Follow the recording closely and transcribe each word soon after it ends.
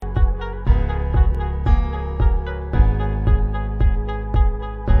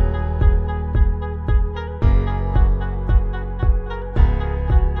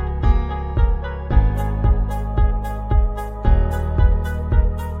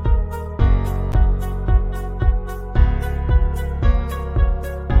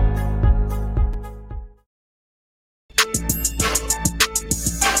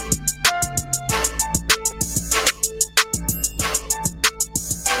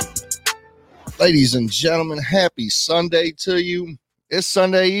Ladies and gentlemen, happy Sunday to you. It's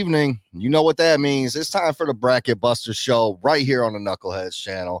Sunday evening. You know what that means. It's time for the Bracket Buster Show right here on the Knuckleheads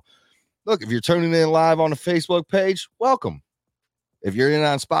channel. Look, if you're tuning in live on the Facebook page, welcome. If you're in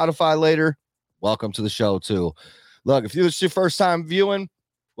on Spotify later, welcome to the show too. Look, if it's your first time viewing,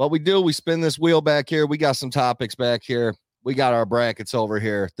 what we do, we spin this wheel back here. We got some topics back here. We got our brackets over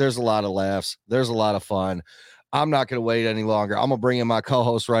here. There's a lot of laughs. There's a lot of fun. I'm not going to wait any longer. I'm going to bring in my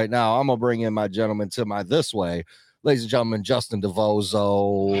co-host right now. I'm going to bring in my gentleman to my this way. Ladies and gentlemen, Justin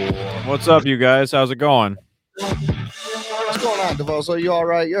DeVozo. What's up, you guys? How's it going? What's going on, DeVozo? You all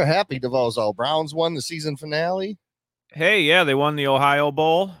right? You're happy, DeVozo. Browns won the season finale. Hey, yeah, they won the Ohio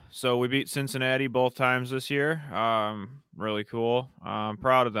Bowl. So we beat Cincinnati both times this year. Really cool. I'm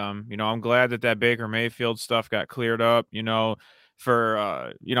proud of them. I'm glad that Baker Mayfield stuff got cleared up,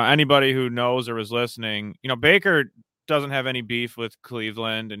 for anybody who knows or was listening. Baker doesn't have any beef with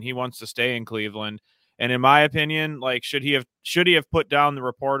Cleveland and he wants to stay in Cleveland. And in my opinion, like, should he have put down the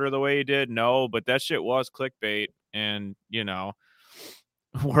reporter the way he did? No, but that shit was clickbait. And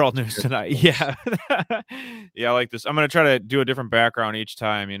World News Tonight. Yeah. Yeah, I like this. I'm going to try to do a different background each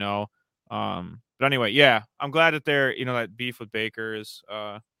time, but anyway, yeah, I'm glad that they're, that beef with Baker is,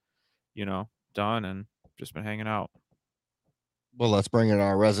 done and just been hanging out. Well, let's bring in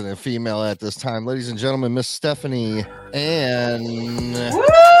our resident female at this time. Ladies and gentlemen, Miss Stephanie and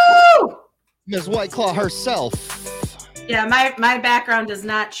Ms. Whiteclaw herself. Yeah, my background does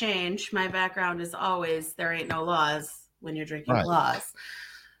not change. My background is always there ain't no laws when you're drinking laws.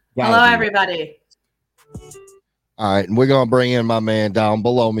 Hello, everybody. All right, and we're going to bring in my man down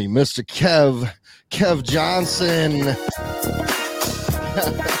below me, Mr. Kev Johnson.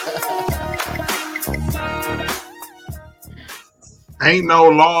 Ain't no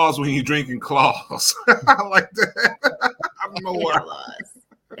laws when you're drinking claws. I like that. I don't know why.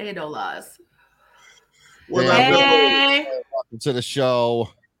 Ain't no laws. Hey. Welcome to the show.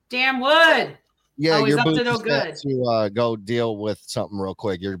 Damn wood. Yeah, always your up boo to no just good. got to go deal with something real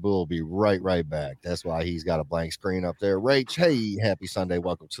quick. Your boo will be right back. That's why he's got a blank screen up there. Rach, hey, happy Sunday.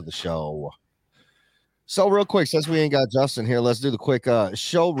 Welcome to the show. So real quick, since we ain't got Justin here, let's do the quick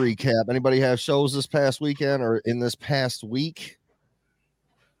show recap. Anybody have shows this past weekend or in this past week?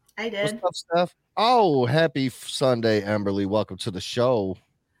 I did. What's up, Steph? Oh, happy Sunday, Emberly. Welcome to the show.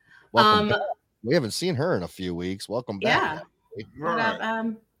 Welcome back. We haven't seen her in a few weeks. Welcome back. Yeah. What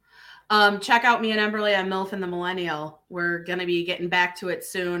up, check out me and Emberly on MILF and the Millennial. We're gonna be getting back to it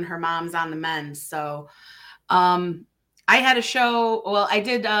soon. Her mom's on the mend. So I had a show. Well, I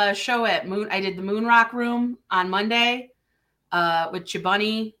did a show at I did the Moon Rock Room on Monday with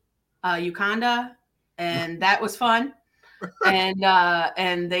Chibunny Ukanda, and that was fun.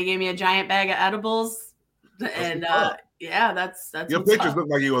 And they gave me a giant bag of edibles. And yeah, that's your pictures look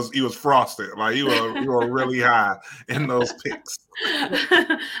like he was frosted. Like you were really high in those pics.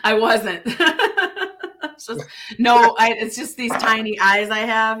 I wasn't. It's just these tiny eyes I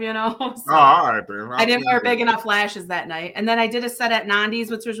have, So all right, man. I didn't wear big enough lashes that night. And then I did a set at Nandi's,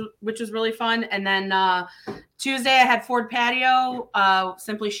 which was really fun. And then Tuesday I had Ford Patio.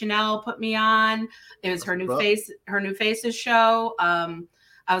 Simply Chanel put me on. It was her new faces show.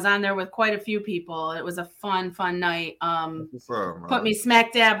 I was on there with quite a few people. It was a fun night. Put me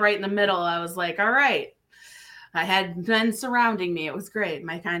smack dab right in the middle. I was like, all right. I had men surrounding me. It was great.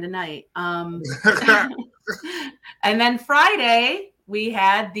 My kind of night. And then Friday, we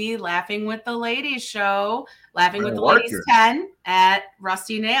had the Laughing with the Ladies show. Laughing with the Ladies 10 at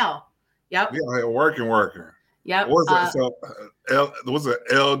Rusty Nail. Yep. Yeah, working. Yep. What was it? Was it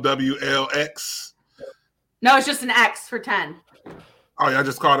LWLX? No, it's just an X for 10. Oh, yeah, I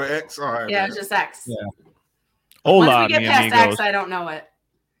just called it X? All right. Yeah, it's just X. Yeah. Once we get past X, I don't know it.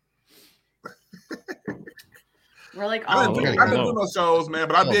 We're like, I didn't do no shows, man,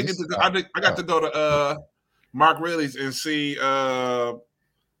 but I did get to. I got to go to Mark Riley's and see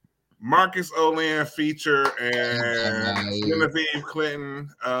Marcus Olin feature and Genevieve Clinton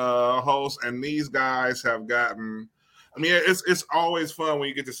host, and these guys have gotten. I mean, it's always fun when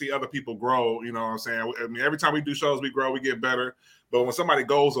you get to see other people grow. You know what I'm saying? I mean, every time we do shows, we grow, we get better. But when somebody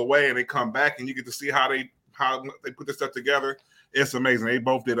goes away and they come back, and you get to see how they put this stuff together, it's amazing. They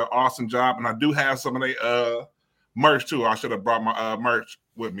both did an awesome job, and I do have some of their merch too. I should have brought my merch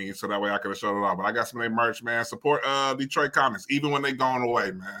with me so that way I could have showed it off. But I got some of their merch, man. Support Detroit Comics, even when they're going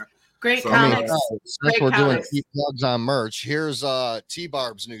away, man. Great comics. Since we're doing plugs on merch, here's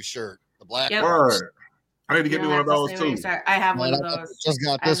T-Barb's new shirt, the black one. I need to get me one of those too. I have one of those. Just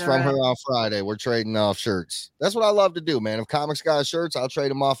got this from her on Friday. We're trading off shirts. That's what I love to do, man. If comics got shirts, I'll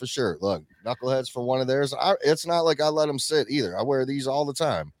trade them off a shirt. Look, Knuckleheads for one of theirs. It's not like I let them sit either. I wear these all the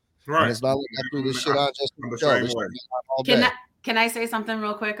time. Right. And it's not like I threw this shit on just for the show. This shit went on all day. Can I say something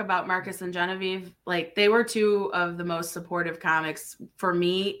real quick about Marcus and Genevieve? Like, they were two of the most supportive comics for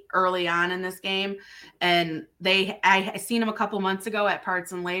me early on in this game. And I seen them a couple months ago at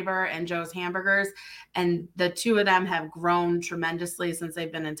Parts and Labor and Joe's Hamburgers. And the two of them have grown tremendously since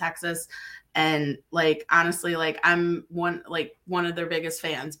they've been in Texas. And like, honestly, like I'm one of their biggest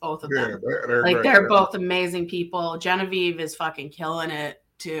fans, both of them. They're both amazing people. Genevieve is fucking killing it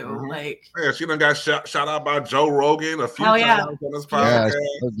too. Mm-hmm. Like, yeah, she done got shout out by Joe Rogan a few times on this podcast.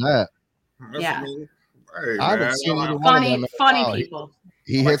 Yeah, hey, I haven't seen either one of them. Funny people.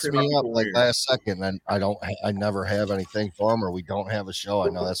 He hits me up like last second, and I never have anything for him, or we don't have a show. I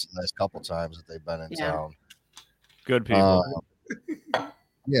know that's the last couple times that they've been in town. Good people.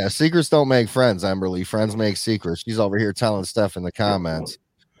 Yeah, secrets don't make friends, Emberly. Friends make secrets. She's over here telling stuff in the comments.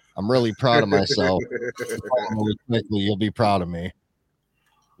 I'm really proud of myself. You'll be proud of me.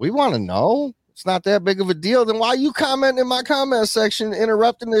 We want to know. It's not that big of a deal. Then why you commenting in my comment section,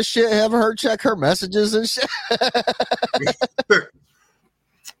 interrupting this shit, having her check her messages and shit?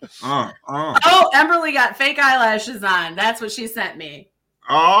 Oh, Emberly got fake eyelashes on. That's what she sent me.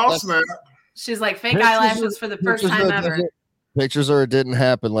 Oh, snap. She's like, fake eyelashes for the first time ever. Pictures or it didn't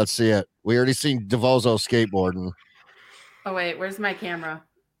happen. Let's see it. We already seen DeVozo skateboarding. Oh, wait. Where's my camera?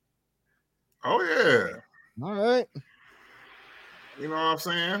 Oh, yeah. All right. You know what I'm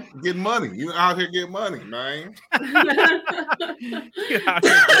saying? Get money. You out here get money, man.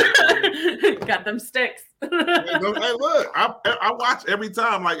 Got them sticks. Hey, look, I watch every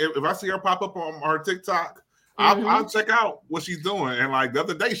time. Like if I see her pop up on her TikTok, I'll check out what she's doing. And like the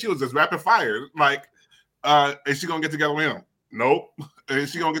other day, she was just rapid fire. Like, is she gonna get together with him? Nope.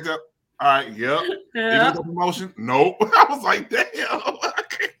 Is she gonna get that? All right, yep. Yeah. The promotion? Nope. I was like, damn.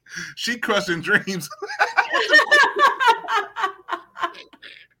 She crushing dreams.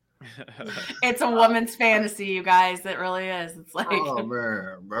 It's a woman's fantasy, you guys. It really is. It's like, oh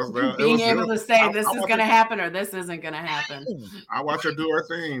man, being able to say this is going to happen or this isn't going to happen. I watch her do her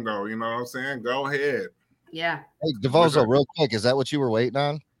thing, though. You know what I'm saying? Go ahead. Yeah. Hey, DeVozo, real quick, is that what you were waiting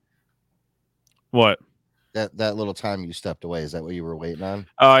on? What? That little time you stepped away, is that what you were waiting on?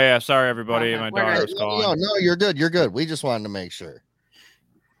 Oh yeah, sorry everybody. My daughter was calling. No, you're good. You're good. We just wanted to make sure.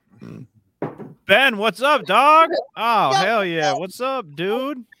 Ben, what's up, dog? Oh hell yeah, what's up,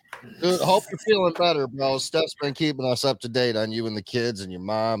 dude? Dude, hope you're feeling better, bro. Steph's been keeping us up to date on you and the kids and your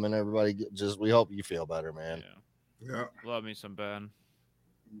mom and everybody. We hope you feel better, man. Yeah. Love me some Ben.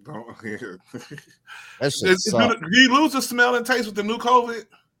 Don't. Do you lose the smell and taste with the new COVID?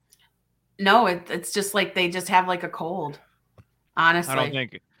 No, it's just like they just have like a cold. Honestly,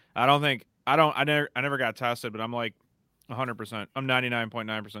 I never got tested, but I'm like 100%. I'm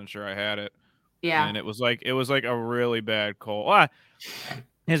 99.9% sure I had it. Yeah, and it was like a really bad cold. Well,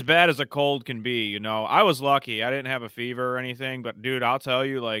 as bad as a cold can be, you know. I was lucky. I didn't have a fever or anything, but dude, I'll tell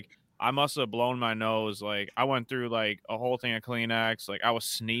you, like, I must have blown my nose. Like, I went through like a whole thing of Kleenex. Like, I was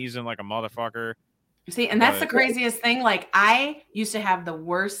sneezing like a motherfucker. See, and that's the craziest thing. Like, I used to have the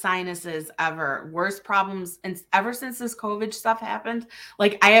worst sinuses ever, worst problems, and ever since this COVID stuff happened,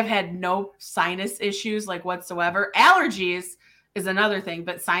 like, I have had no sinus issues, like, whatsoever. Allergies is another thing,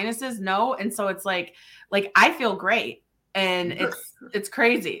 but sinuses, no. And so it's like I feel great. And it's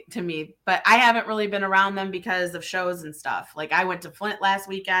crazy to me, but I haven't really been around them because of shows and stuff. Like, I went to Flint last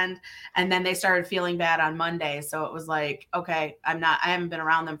weekend and then they started feeling bad on Monday. So it was like, okay, I haven't been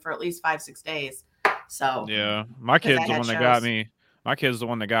around them for at least 5-6 days. So yeah, my kid's the one that got me. My kid's the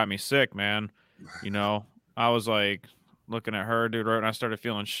one that got me sick, man. You know, I was like looking at her, dude, right when I started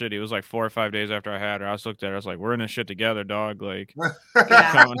feeling shitty. It was like 4 or 5 days after I had her. I was looked at her. I was like, we're in this shit together, dog. Like,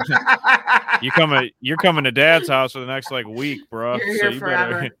 you're coming to dad's house for the next like week, bro. You're here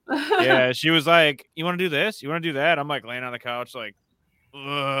forever. Yeah, she was like, you want to do this? You want to do that? I'm like laying on the couch like,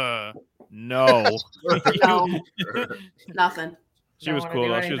 no. No. Nothing. She was cool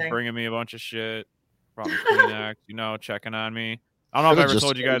though. She was bringing me a bunch of shit. Brought me Kleenex, you know, checking on me. I don't know if I ever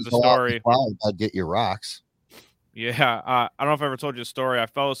told you guys the story. I'd get your rocks. Yeah, I don't know if I ever told you the story. I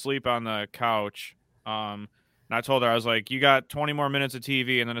fell asleep on the couch, and I told her, I was like, you got 20 more minutes of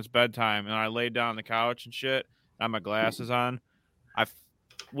TV, and then it's bedtime. And I laid down on the couch and shit. I had my glasses on. I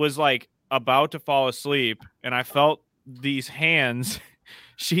was like about to fall asleep, and I felt these hands.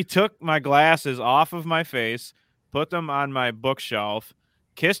 She took my glasses off of my face, put them on my bookshelf,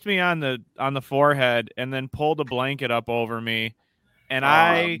 kissed me on the forehead, and then pulled a blanket up over me, and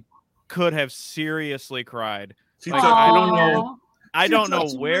I could have seriously cried. She like, I don't know. I don't know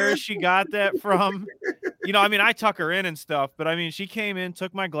where she got that from. You know, I mean, I tuck her in and stuff, but I mean, she came in,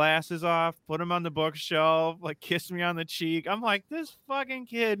 took my glasses off, put them on the bookshelf, like kissed me on the cheek. I'm like, this fucking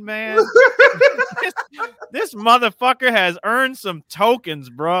kid, man. this motherfucker has earned some tokens,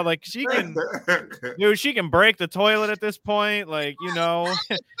 bro. Like she can break the toilet at this point. Like, you know,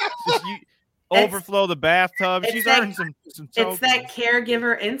 overflow the bathtub. She's earned some tokens. It's that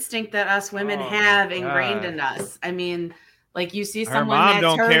caregiver instinct that us women have ingrained in us. I mean, like you see someone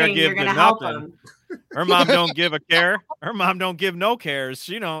that's hurting, you're gonna help them. Her mom don't give a care. Her mom don't give no cares.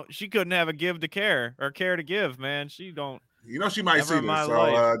 She couldn't have a give to care or care to give, man. She don't. You know she might see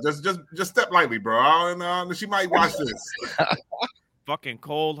this, so just step lightly, bro. And she might watch this. Fucking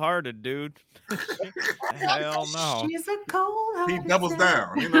cold-hearted, dude. Hell no. She's a cold-hearted. He doubles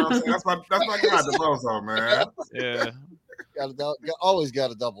down. You know what I'm saying? That's my guy, DeBozo, man. Yeah. Always got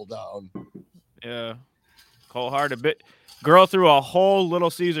to double down. Yeah. Cold-hearted. Girl threw a whole Little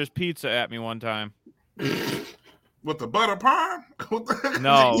Caesars pizza at me one time. With the butter parm?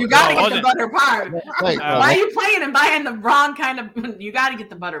 No. You got to get the butter parm. Wait, why are you playing and buying the wrong kind of... You got to get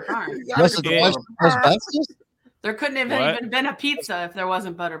the butter parm. There couldn't have even been a pizza if there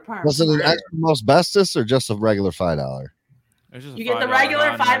wasn't butter parm. Was it an extra asbestos or just a regular $5? You get the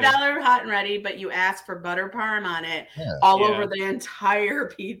regular $5 hot and ready, but you ask for butter parm on it over the entire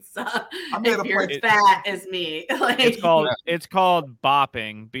pizza. If you're fat as me, like, it's called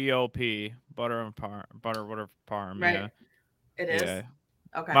bopping, BOP, butter parm. Right, yeah. It is. Yeah.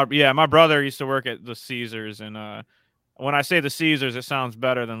 Okay. My brother used to work at the Caesars, and when I say the Caesars, it sounds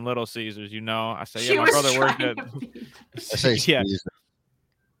better than Little Caesars. You know, I say my brother worked at. Yeah.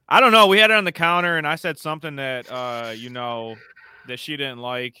 I don't know. We had it on the counter, and I said something that, that she didn't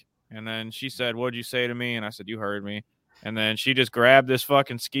like. And then she said, "What'd you say to me?" And I said, "You heard me." And then she just grabbed this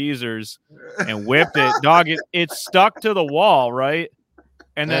fucking Skeezers and whipped it. Dog, it stuck to the wall, right?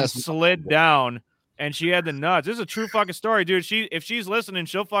 And then slid down. And she had the nuts. This is a true fucking story, dude. If she's listening,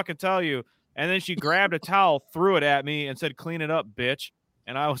 she'll fucking tell you. And then she grabbed a towel, threw it at me, and said, "Clean it up, bitch."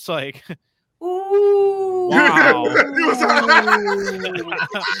 And I was like... Ooh! Wow!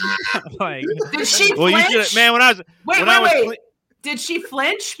 Like, did she flinch? Man, when I was wait. Did she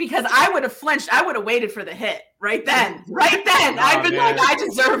flinch? Because I would have flinched. I would have waited for the hit right then. I've been like, I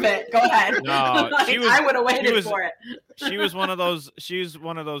deserve it. Go ahead. No, like, I would have waited for it. She was one of those. She's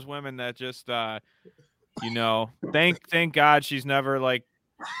one of those women that just, thank God she's never like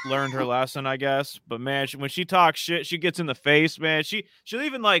learned her lesson, I guess. But man, when she talks shit, she gets in the face, man. She'll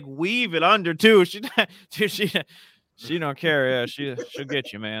even like weave it under too. She don't care. Yeah, she'll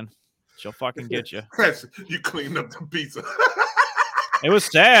get you, man. She'll fucking get you. You cleaned up the pizza. It was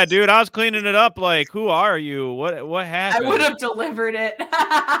sad, dude. I was cleaning it up. Like, who are you? What happened? I would have delivered it. Oh,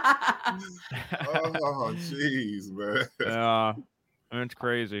 jeez, man. Yeah, it's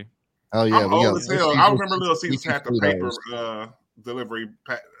crazy. Oh yeah, I remember Little Caesars had the paper delivery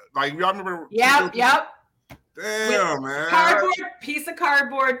pack. Like, y'all remember? Yep. Damn, man. Piece of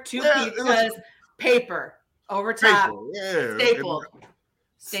cardboard, two pizzas, paper over top,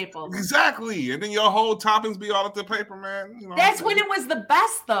 stapled. Exactly. And then your whole toppings be all up the paper, man. You know, that's when it was the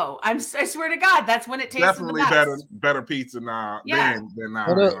best, though. I swear to God, that's when it tasted the best. Better pizza now than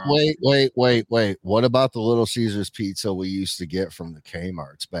now. Wait. What about the Little Caesars pizza we used to get from the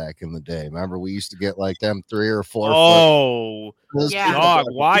Kmart's back in the day? Remember, we used to get like them 3 or 4. Oh, yeah. Dog,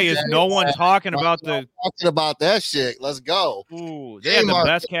 why is no one talking about that shit? Let's go. Ooh, they had the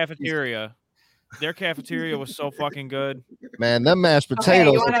best cafeteria. Their cafeteria was so fucking good. Man, them mashed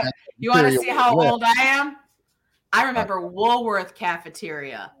potatoes. Okay, you want to see how old I am? I remember Woolworth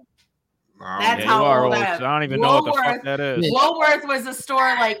cafeteria. That's how old I am. I don't even know what the fuck that is. Woolworth was a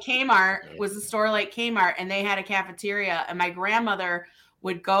store like Kmart. And they had a cafeteria. And my grandmother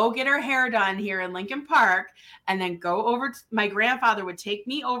would go get her hair done here in Lincoln Park, and then go over. My grandfather would take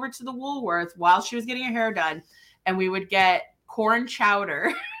me over to the Woolworth while she was getting her hair done, and we would get corn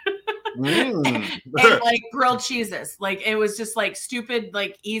chowder. And like grilled cheeses. Like, it was just like stupid,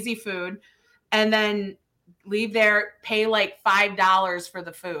 like easy food, and then leave there, pay like $5 for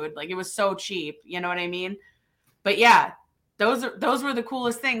the food. Like, it was so cheap, you know what I mean? But yeah, those were the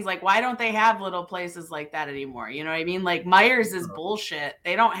coolest things. Like, why don't they have little places like that anymore? You know what I mean? Like, Myers is bullshit.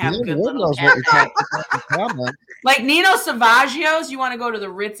 They don't have good little like Nino Savaggio's. You want to go to the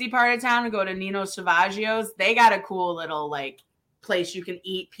ritzy part of town and go to Nino Savaggio's? They got a cool little like place you can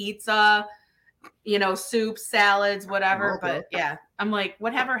eat pizza, soups, salads, whatever. But yeah, I'm like,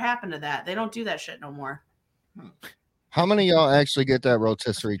 whatever happened to that? They don't do that shit no more. How many of y'all actually get that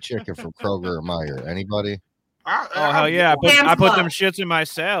rotisserie chicken from Kroger or Meijer? Anybody? Hell yeah! I put them shits in my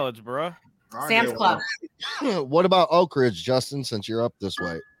salads, bro. Sam's Club. What about Oak Ridge, Justin, since you're up this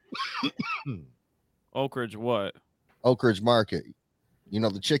way? Oak Ridge what? Oak Ridge Market. You know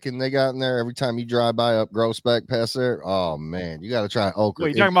the chicken they got in there every time you drive by up Grossbeck past there? Oh, man. You got to try Oak Ridge.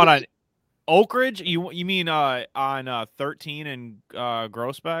 Wait, you're talking about on Oak Ridge? You mean on 13 and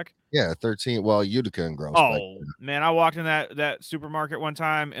Grossbeck? Yeah, 13. Well, Utica and Grossbeck. Oh, man. I walked in that supermarket one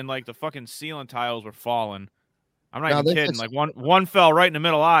time and like the fucking ceiling tiles were falling. I'm not even kidding. Like one fell right in the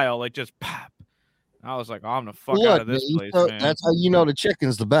middle aisle, like just pop. I was like, oh, I'm the fuck out of this place, man. That's how you know the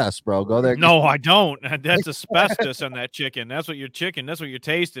chicken's the best, bro. Go there. No, I don't. That's asbestos on that chicken. That's what you're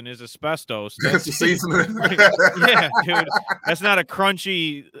tasting is asbestos. That's the seasoning. Yeah, dude. That's not a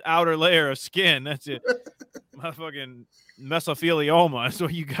crunchy outer layer of skin. That's it. Motherfucking mesothelioma is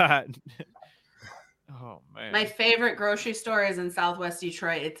what you got. Oh, man. My favorite grocery store is in Southwest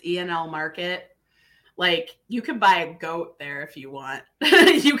Detroit. It's E&L Market. Like, you can buy a goat there if you want.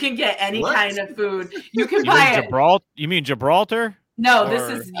 You can get any kind of food. You can buy it. You mean Gibraltar? No, this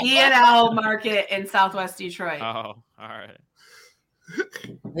is E&L Market in Southwest Detroit. Oh, all right.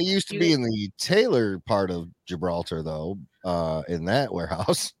 They used to be in the Taylor part of Gibraltar, though, in that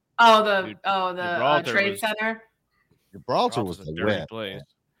warehouse. Oh, the trade center. Gibraltar was the dirty place.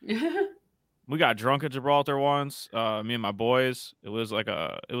 We got drunk at Gibraltar once. Me and my boys. It was like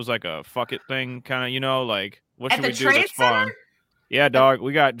a fuck it thing, kind of, you know, like what should we do that's fun? Yeah, dog.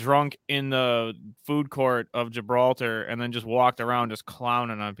 We got drunk in the food court of Gibraltar and then just walked around just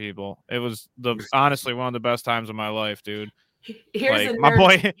clowning on people. It was honestly one of the best times of my life, dude. Here's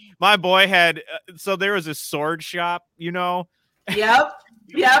like, my boy had so there was a sword shop, you know. Yep,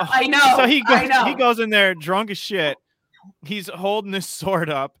 I know. So he goes in there drunk as shit. He's holding this sword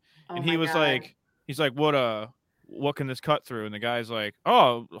up. And he was like, what can this cut through? And the guy's like,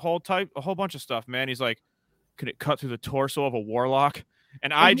 oh, a whole bunch of stuff, man. He's like, could it cut through the torso of a warlock?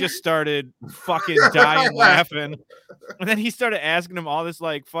 And I just started fucking dying laughing. And then he started asking him all this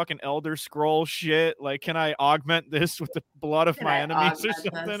like fucking Elder Scroll shit. Like, can I augment this with the blood of my enemies or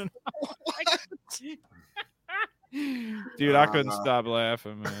something? Dude, I couldn't stop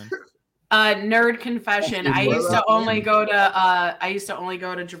laughing, man. Nerd confession. I used to only go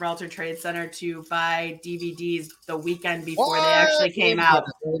to Gibraltar Trade Center to buy DVDs the weekend before they actually came out.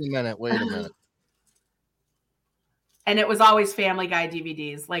 Wait a minute. And it was always Family Guy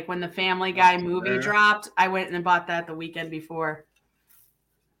DVDs. Like when the Family Guy movie dropped, I went and bought that the weekend before.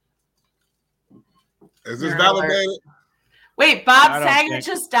 Is this validated? Wait, Bob Saget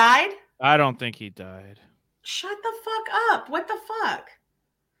just died? I don't think he died. Shut the fuck up. What the fuck?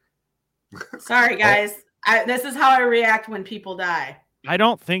 Sorry, guys. This is how I react when people die. I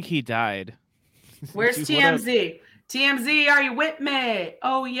don't think he died. Where's TMZ? TMZ, are you with me?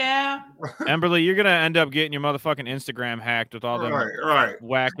 Oh, yeah. Emberly, you're going to end up getting your motherfucking Instagram hacked with all them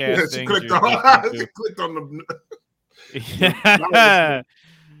whack-ass things. Clicked on the... Yeah.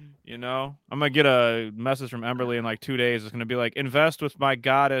 You know, I'm going to get a message from Emberly in like 2 days. It's going to be like, invest with my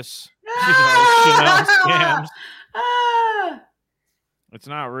goddess. Chanel scams. It's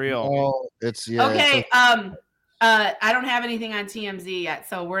not real. Oh, okay. I don't have anything on TMZ yet,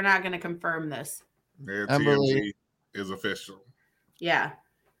 so we're not going to confirm this. Yeah, TMZ is official. Yeah.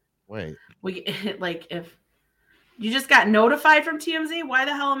 Wait. If you just got notified from TMZ, why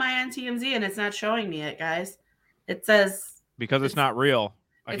the hell am I on TMZ and it's not showing me it, guys? It says because it's not real.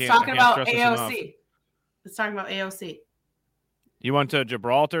 It's talking about AOC. It's talking about AOC. You went to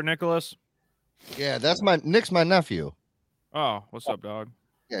Gibraltar, Nicholas? Yeah, Nick's my nephew. Oh, what's up, dog?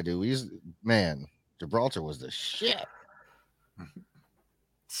 Yeah, dude. Gibraltar was the shit.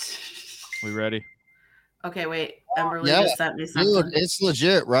 We ready? Okay, wait. Emberly just sent me something. Dude, it's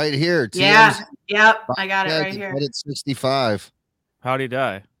legit right here. Yeah. Yep. I got it right here. It's 65. How'd he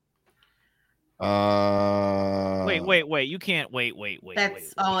die? Wait. You can't wait.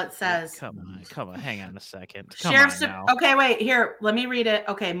 That's all it says. Come on. Hang on a second. Okay, wait. Here, let me read it.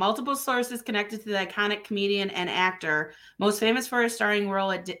 Okay, multiple sources connected to the iconic comedian and actor, most famous for his starring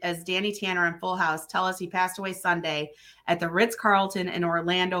role as Danny Tanner in Full House, tell us he passed away Sunday at the Ritz-Carlton in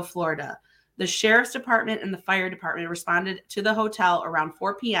Orlando, Florida. The sheriff's department and the fire department responded to the hotel around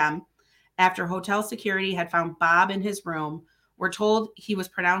 4 p.m. after hotel security had found Bob in his room. We're told he was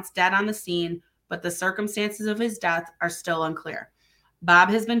pronounced dead on the scene, but the circumstances of his death are still unclear. Bob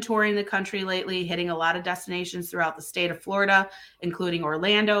has been touring the country lately, hitting a lot of destinations throughout the state of Florida, including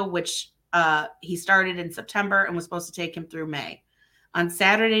Orlando, which he started in September and was supposed to take him through May. On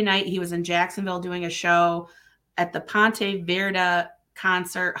Saturday night, he was in Jacksonville doing a show at the Ponte Verde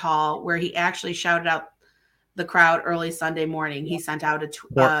Concert Hall, where he actually shouted out the crowd early Sunday morning. He sent out a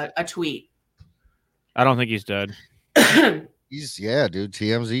tweet. I don't think he's dead. Yeah, dude.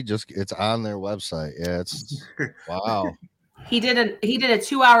 TMZ it's on their website. Yeah, it's wow. He did a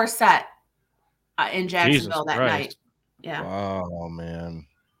 2-hour set in Jacksonville that Christ. night. Yeah. Wow, man.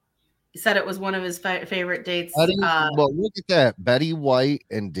 He said it was one of his favorite dates. But look at that. Betty White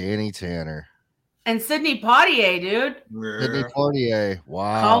and Danny Tanner. And Sidney Poitier, dude. Yeah. Sidney Poitier.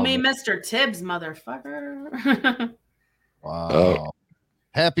 Wow. Call me Mr. Tibbs, motherfucker. Wow.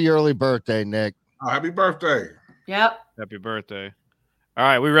 Happy early birthday, Nick. Oh, happy birthday. Yep. Happy birthday. All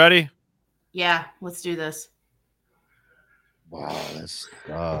right, we ready? Yeah, let's do this. Wow, that's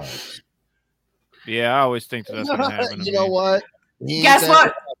sucks. Yeah, I always think that's going to happen. You know what? Guess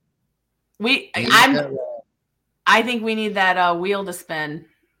what? I think we need that wheel to spin.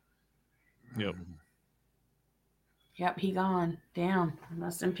 Yep. Yep, he gone. Damn.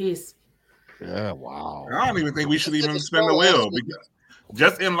 Rest in peace. Yeah, wow. I don't even think we should even spin the wheel because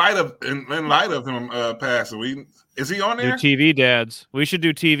just in light of him passing. Is he on there? Do TV dads. We should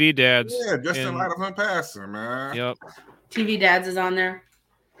do TV dads. Yeah, just in light of him passing, man. Yep. TV dads is on there.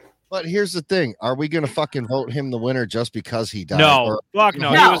 But here's the thing: are we gonna fucking vote him the winner just because he died? No, fuck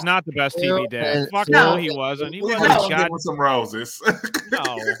no. No. He was not the best TV dad. Fuck no, he wasn't. He wasn't We'll shot. give him some roses.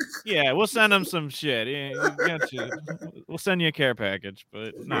 No. Yeah, we'll send him some shit. Yeah, we'll send you a care package,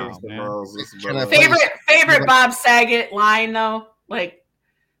 but no, man. Favorite Bob Saget line though, like,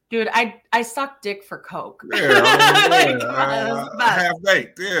 dude, I suck dick for coke. Yeah, half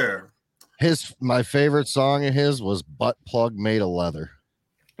baked. Yeah. My favorite song of his was "Butt Plug Made of Leather."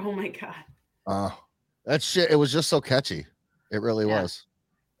 Oh my god. That shit. It was just so catchy. It really was.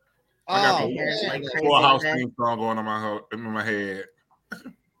 I got like Full House theme song going on in my head.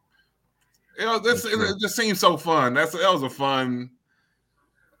 It just seems so fun. That was a fun.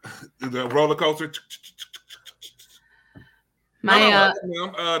 The roller coaster. That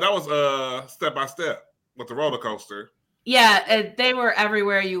was Step by Step with the roller coaster. Yeah, they were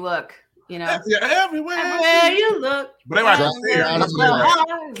everywhere you look. You know, yeah, everywhere you look. But they were I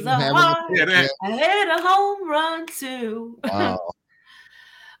hit a home run too. Wow.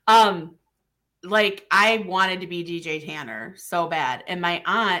 Like I wanted to be DJ Tanner so bad, and my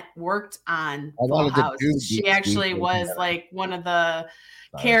aunt worked on Full House. She actually was like one of the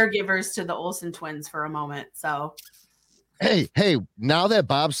caregivers to the Olsen twins for a moment. So. Hey, now that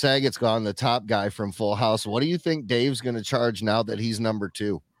Bob Saget's gone, the top guy from Full House, what do you think Dave's going to charge now that he's number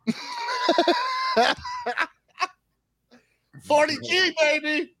 2? 40G,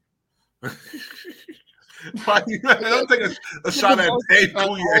 baby. Why you don't take a shot at Dave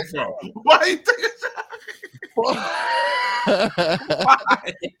Coulier for? Why you take a shot?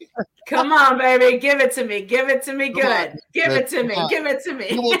 Come on, baby. Give it to me. Give it to me good. Give it to me. Give it to me.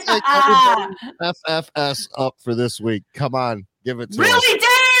 You will take FFS up for this week. Come on. Give it to us. Really,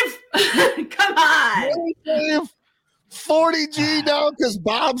 Dave? Come on. Really, Dave? 40G now because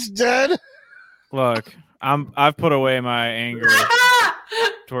Bob's dead? Look, I've put away my anger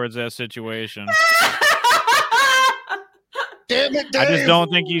towards that situation. Damn it, Dave. I just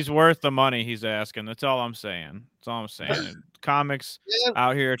don't think he's worth the money he's asking. That's all I'm saying. That's all I'm saying. Comics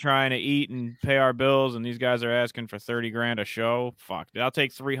out here trying to eat and pay our bills, and these guys are asking for $30,000 a show. Fuck, I'll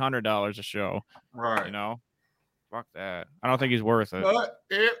take $300 a show. Right? You know, fuck that. I don't think he's worth it. Cut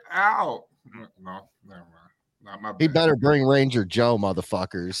it out. No, never mind. Not my bad. He better bring Ranger Joe,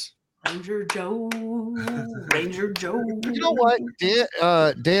 motherfuckers. Ranger Joe. Ranger Joe. You know what?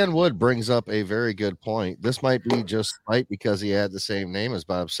 Dan Wood brings up a very good point. This might be just right because he had the same name as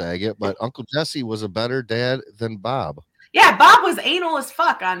Bob Saget, but Uncle Jesse was a better dad than Bob. Yeah, Bob was anal as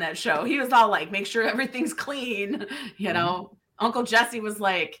fuck on that show. He was all like, make sure everything's clean. You know, Uncle Jesse was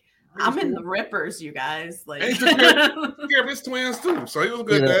like, I'm in the rippers, you guys. Like, he took care of his twins too, so he was a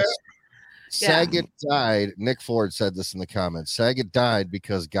good dad. Saget died. Nick Ford said this in the comments. Saget died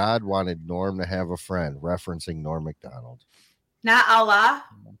because God wanted Norm to have a friend, referencing Norm Macdonald. Not Allah.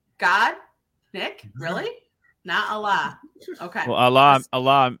 God? Nick? Really? Not Allah. Okay. Well,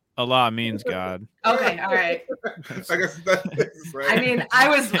 Allah means God. Okay, all right. I guess that's right. I mean, I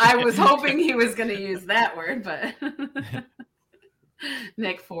was hoping he was going to use that word, but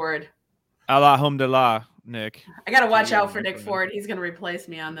Nick Ford. Alhamdulillah, Nick. I got to watch out for Nick Ford. He's going to replace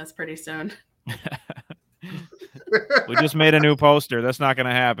me on this pretty soon. We just made a new poster. That's not going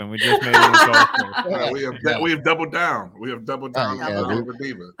to happen. We just made a new poster. We have doubled down. We have doubled down on the Downriver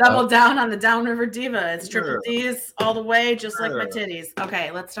Diva. Double down on the Downriver Diva. It's triple D's all the way, just like my titties.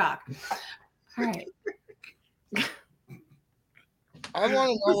 Okay, let's talk. All right. I want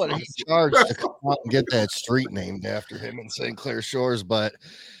to know what he charged to come out and get that street named after him in St. Clair Shores, but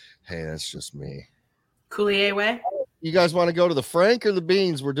hey, that's just me. Coulier Way? You guys want to go to the Frank or the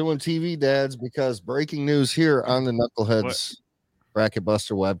Beans? We're doing TV dads because breaking news here on the Knuckleheads Bracket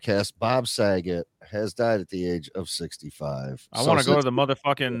Buster webcast. Bob Saget has died at the age of 65. I want to go to the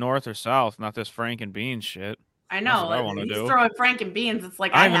motherfucking north or south, not this Frank and Beans shit. I know. I want to do. Throwing Frank and Beans. It's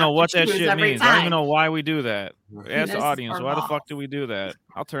like I don't even know what that shit means. I don't even know why we do that. Ask the This audience, or why the balls. fuck do we do that?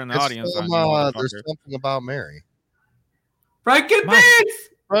 I'll turn the audience on. There's something about Mary. Frank and Beans.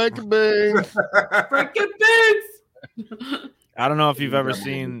 Frank and Beans. Frank and Beans. I don't know if you've ever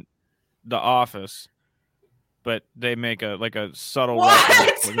seen The Office, but they make a subtle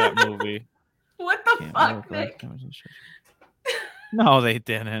reference to that movie. What the fuck, Nick? No, they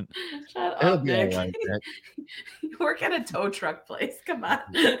didn't. Shut up, Nick. You work at a tow truck place. Come on.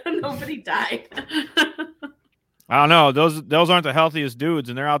 Nobody died. I don't know. Those aren't the healthiest dudes,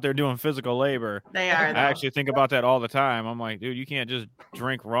 and they're out there doing physical labor. They are. I actually think about that all the time. I'm like, dude, you can't just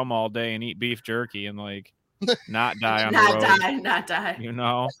drink rum all day and eat beef jerky and like not die on the road. Not die. You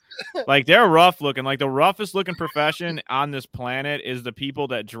know, like they're rough looking. Like the roughest looking profession on this planet is the people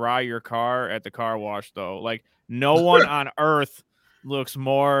that dry your car at the car wash. Though, like no one on earth looks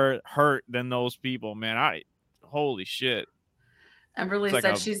more hurt than those people, man. Holy shit. Emberly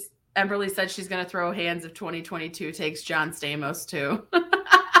said she's gonna throw hands if 2022 takes John Stamos too.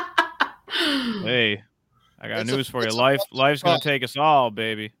 Hey, I got news for you. Life's gonna take us all,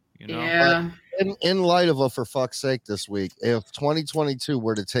 baby. You know. Yeah. In light of a for fuck's sake this week, if 2022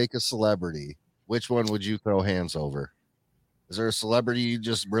 were to take a celebrity, which one would you throw hands over? Is there a celebrity you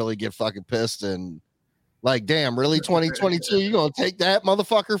just really get fucking pissed and like, damn, really 2022? You gonna take that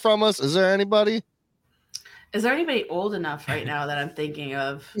motherfucker from us? Is there anybody? Is there anybody old enough right now that I'm thinking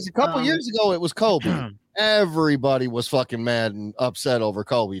of? A couple years ago, it was Kobe. Everybody was fucking mad and upset over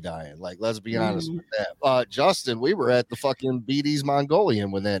Kobe dying. Like, let's be honest with that. Justin, we were at the fucking BD's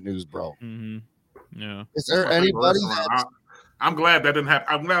Mongolian when that news broke. Mm-hmm. Yeah. Is there anybody? I'm glad that didn't happen.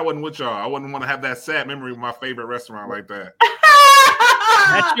 I'm glad I wasn't with y'all. I wouldn't want to have that sad memory of my favorite restaurant like that.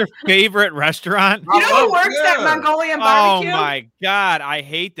 That's your favorite restaurant? You know who works at Mongolian Barbecue? Oh my god, I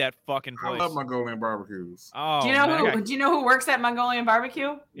hate that fucking place. I love Mongolian barbecues. Oh, do you know who works at Mongolian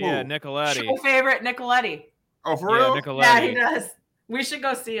Barbecue? Yeah, Nicoletti. Show favorite Nicoletti. Oh, for real? Nicoletti. Yeah, he does. We should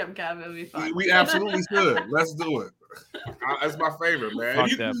go see him, Kevin. It'll be fun. We absolutely should. Let's do it. That's my favorite, man.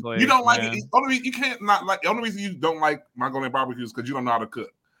 Fuck that place, you don't like man. it. You can't not like. The only reason you don't like Mongolian barbecue is because you don't know how to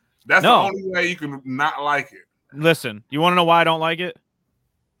cook. That's the only way you can not like it. Listen, you want to know why I don't like it?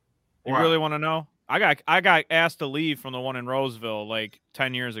 You Why? really want to know? I got asked to leave from the one in Roseville like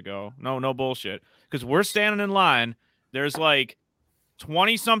 10 years ago. No bullshit. Because we're standing in line. There's like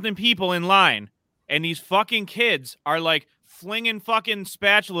 20-something people in line. And these fucking kids are like flinging fucking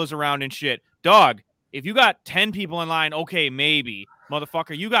spatulas around and shit. Dog, if you got 10 people in line, okay, maybe.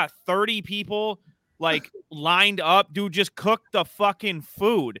 Motherfucker, you got 30 people like lined up. Dude, just cook the fucking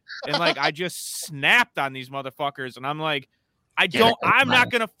food. And like, I just snapped on these motherfuckers. And I'm like, I'm not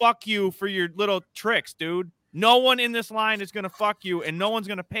going to fuck you for your little tricks, dude. No one in this line is going to fuck you, and no one's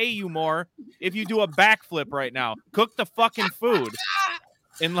going to pay you more if you do a backflip right now. Cook the fucking food.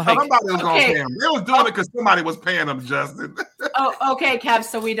 And like, somebody was going to pay them. They was doing it because somebody was paying them, Justin. Oh, okay, Kev.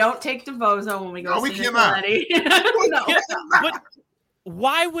 So we don't take DeVozo when we go. No, we cannot. No. But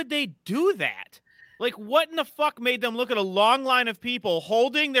why would they do that? Like, what in the fuck made them look at a long line of people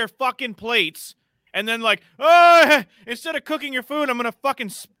holding their fucking plates? And then like, oh, instead of cooking your food, I'm going to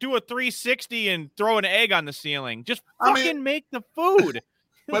fucking do a 360 and throw an egg on the ceiling. Just fucking make the food.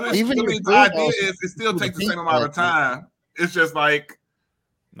 But even the idea is it still takes the same amount of time. It's just like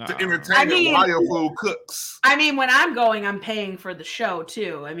to entertain while your food cooks. I mean, when I'm going, I'm paying for the show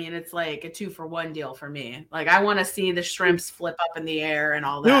too. I mean, it's like a 2-for-1 deal for me. Like I want to see the shrimps flip up in the air and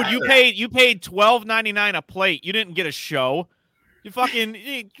all that. Dude, you paid $12.99 a plate. You didn't get a show. You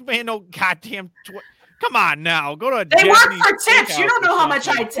paying no goddamn. Come on now, go to a. They work for tips. You don't know how much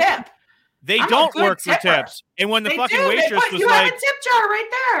I tip. They don't work for tips. And when the fucking waitress was you like, have a tip jar right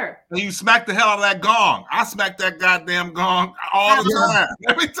there. And you smack the hell out of that gong. I smack that goddamn gong all the time.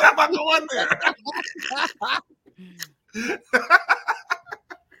 Every time I go in there.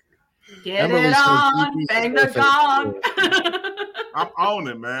 Get it on, bang the gong. I'm on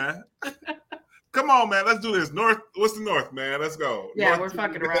it, man. Come on, man. Let's do this. North. What's the North, man? Let's go. Yeah, North we're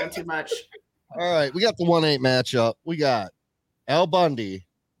fucking around too much. All right, we got the 1-8 matchup. We got Al Bundy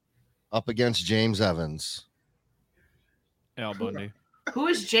up against James Evans. Al Bundy. Who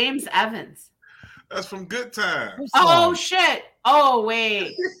is James Evans? That's from Good Times. Oh shit! Oh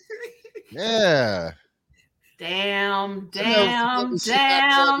wait. Yeah. Damn. James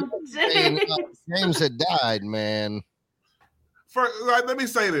had died, man. let me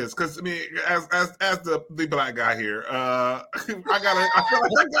say this, because I mean, as the black guy here, I feel like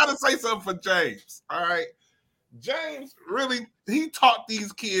I gotta say something for James. All right, James really he taught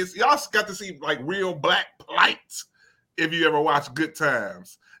these kids. Y'all got to see like real black plight if you ever watch Good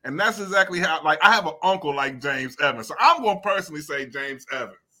Times, and that's exactly how. Like I have an uncle like James Evans, so I'm gonna personally say James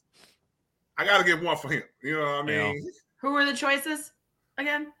Evans. I gotta give one for him. You know what I mean? Yeah. Who were the choices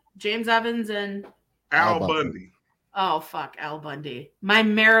again? James Evans and Al Bundy. Oh, fuck, Al Bundy. My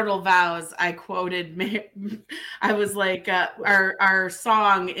marital vows, I quoted, I was like, our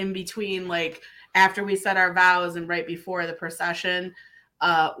song in between, like, after we said our vows and right before the procession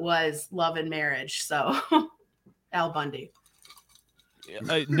was Love and Marriage. So, Al Bundy.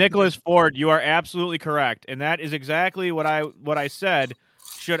 Nicholas Ford, you are absolutely correct. And that is exactly what I said.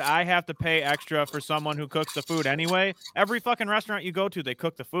 Should I have to pay extra for someone who cooks the food anyway? Every fucking restaurant you go to, they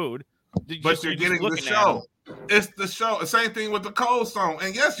cook the food. But you're getting the show. It's the show. The same thing with the Cold Stone.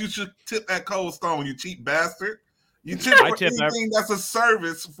 And yes, you should tip that Cold Stone, you cheap bastard. You tip for anything that's a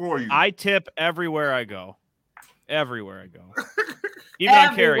service for you. I tip everywhere I go. Everywhere I go. Even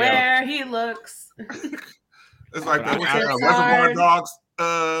on carryout. Everywhere he looks. It's like that Reservoir Dogs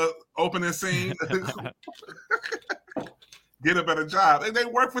opening scene. Get a better job. And they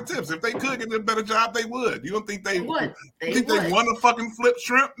work for tips. If they could get a better job, they would. You don't think they would? They want to fucking flip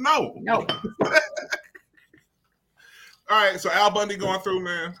shrimp? No. No. All right, so Al Bundy going through,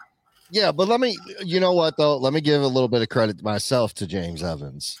 man. Yeah, but you know what, though? Let me give a little bit of credit myself to James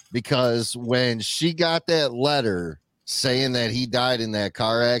Evans, because when she got that letter saying that he died in that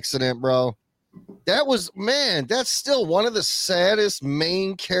car accident, bro, that's still one of the saddest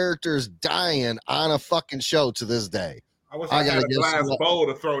main characters dying on a fucking show to this day. I wish I had a glass bowl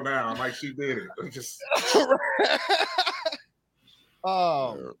to throw down like she did it. Just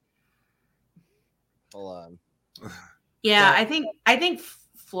oh, hold on. Yeah, I think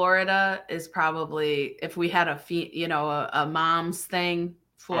Florida is probably, if we had a mom's thing,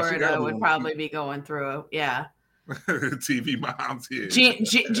 Florida would probably be going through. Yeah. TV moms here.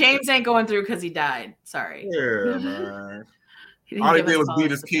 James ain't going through because he died. Sorry. Yeah, man. All he did was beat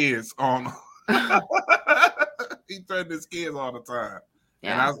his kids on. He threatened his kids all the time.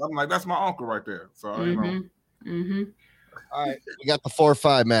 Yeah. And I'm like, that's my uncle right there. So, you know. Mm-hmm. All right. We got the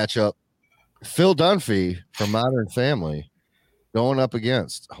 4-5 matchup. Phil Dunphy from Modern Family going up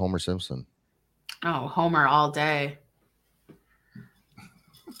against Homer Simpson. Oh, Homer all day.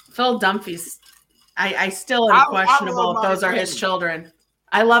 Phil Dunphy's, I still am questionable if those are his children.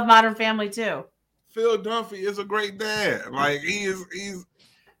 I love Modern Family too. Phil Dunphy is a great dad. Like he's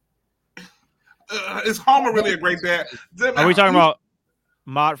is Homer really a great dad? Are we talking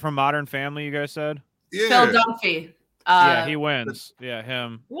about from Modern Family, you guys said? Yeah. Phil Dunphy. Yeah, he wins. Yeah,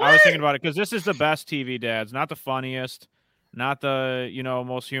 him. What? I was thinking about it because this is the best TV dads, not the funniest, not the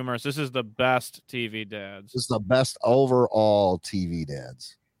most humorous. This is the best TV dads. This is the best overall TV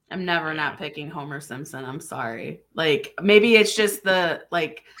dads. I'm never not picking Homer Simpson. I'm sorry. Like maybe it's just the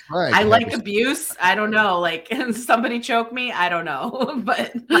right. I like abuse. I don't know. Like somebody choke me. I don't know.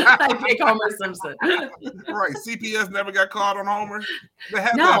 But I pick Homer Simpson. Right. CPS never got caught on Homer.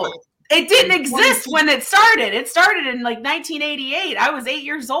 No, it didn't exist when it started. It started in like 1988. I was 8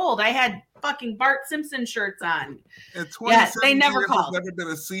 years old. I had fucking Bart Simpson shirts on. In 20 they never called. There's never been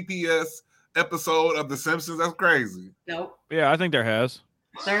a CPS episode of The Simpsons. That's crazy. Nope. Yeah, I think there has.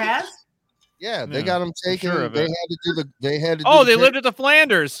 There has? Yeah, they got them taken. Sure they had to do the. They had to. Oh, they lived at the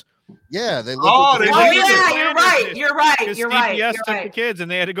Flanders. Yeah, they lived. Yeah, you're right. You're right. CPS took the kids,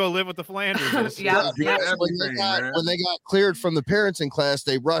 and they had to go live with the Flanders. Yeah. When they got cleared from the parenting class,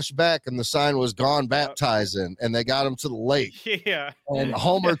 they rushed back, and the sign was "Gone Baptizing," and they got them to the lake. Yeah. And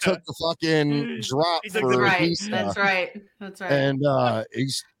Homer took the fucking drop for That's right. And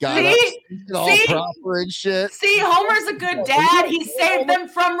he's got all proper and shit. See, Homer's a good dad. He saved them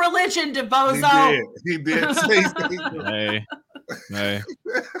from religion, DeVozo. He did. Hey.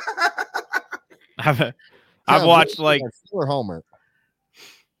 I've watched like Homer.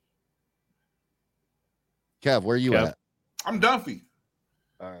 Kev, where you at? I'm Dunphy.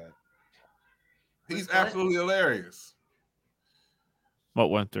 All right. He's absolutely hilarious.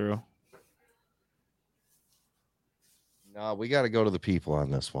 What went through? No, we got to go to the people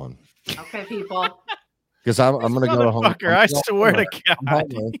on this one. Okay, people. Because I'm going to go to Homer. I swear to God.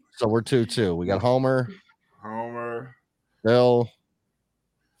 So we're 2-2. We got Homer. Phil.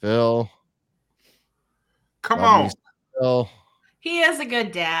 Come on. Phil. He is a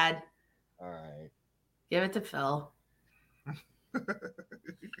good dad. All right. Give it to Phil.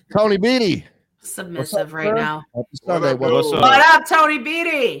 Tony Beatty. Submissive right now. What up, Tony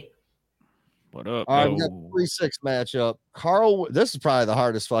Beatty? What up? All right, we got the 3-6 matchup. Carl, this is probably the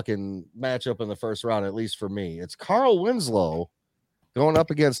hardest fucking matchup in the first round, at least for me. It's Carl Winslow going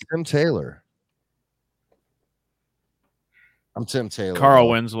up against Tim Taylor. I'm Tim Taylor. Carl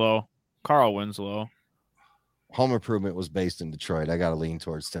Winslow. Home Improvement was based in Detroit. I got to lean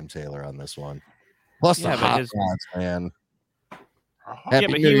towards Tim Taylor on this one. Plus the hot rods, man. Yeah,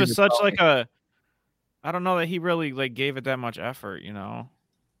 but he was such like a. I don't know that he really like gave it that much effort, you know.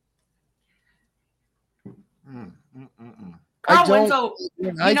 Carl Winslow.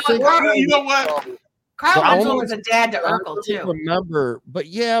 You know what? Carl Winslow was a dad to Urkel too. Remember, but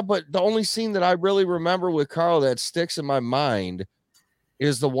the only scene that I really remember with Carl that sticks in my mind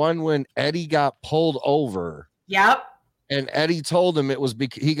is the one when Eddie got pulled over. Yep. And Eddie told him it was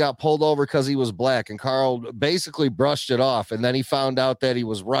because he got pulled over because he was black, and Carl basically brushed it off. And then he found out that he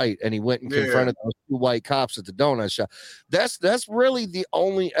was right, and he went and confronted those 2 white cops at the donut shop. That's really the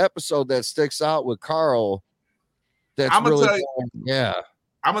only episode that sticks out with Carl. That's I'm gonna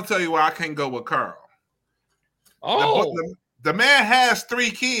tell you why I can't go with Carl. Oh, the man has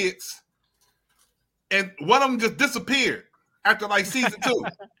 3 kids, and one of them just disappeared after like season 2.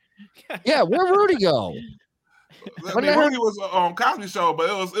 Yeah, where'd Rudy go? I mean, Rudy was on Cosby Show, but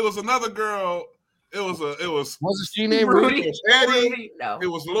it was another girl. Wasn't she named Rudy? It was Eddie. No. It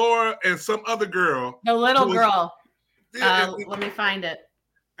was Laura and some other girl. The little girl. Let me find it.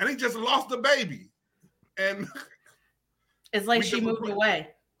 And he just lost the baby, and it's like she moved away.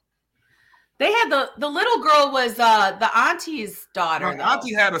 They had the little girl was the auntie's daughter. The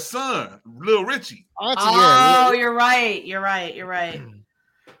auntie had a son, Lil Richie. You're right.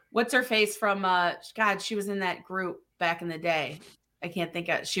 What's her face from? God, she was in that group back in the day. I can't think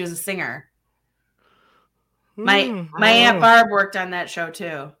of. She was a singer. My Aunt Barb worked on that show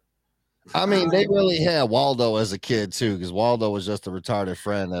too. I mean, they really had Waldo as a kid too, because Waldo was just a retarded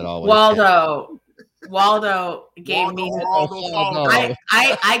friend that always. Waldo gave me.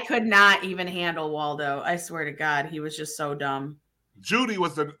 I could not even handle Waldo. I swear to God, he was just so dumb. Judy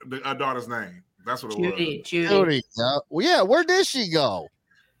was the daughter's name. That's what it was. Judy. Yeah. Where did she go?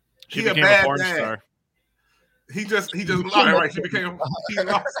 She became a porn star. He just right. She became.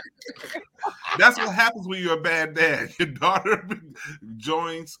 That's what happens when you're a bad dad. Your daughter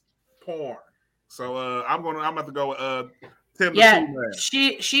joins porn. So I'm about to go with Tim.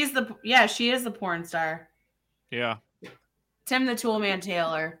 She is the porn star. Yeah. Tim the Toolman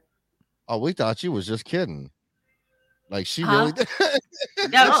Taylor. Oh, we thought she was just kidding. Like she really did.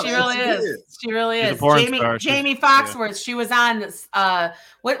 No, she really is. She really is. Jamie Foxworth. She was on this.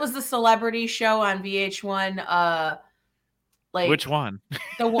 What was the celebrity show on VH1? Which one?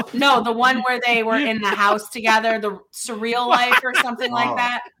 The one where they were in the house together, the Surreal Life or something like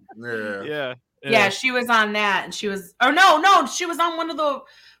that. Yeah. She was on that, and she was. Or no, she was on one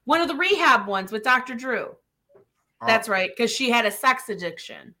of the rehab ones with Dr. Drew. That's right, because she had a sex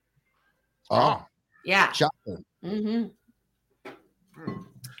addiction. Oh, yeah. Mm-hmm.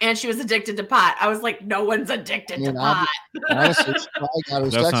 And she was addicted to pot. I was like, no one's addicted to pot. Honestly,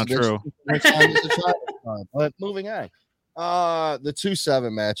 that's not true. But moving on. The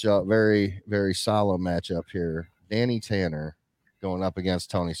 2-7 matchup, very, very solemn matchup here. Danny Tanner going up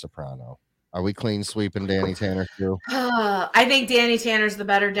against Tony Soprano. Are we clean sweeping Danny Tanner too? I think Danny Tanner's the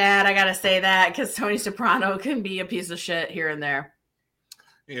better dad. I gotta say that because Tony Soprano can be a piece of shit here and there.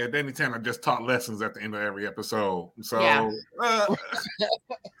 Yeah, Danny Tanner just taught lessons at the end of every episode. So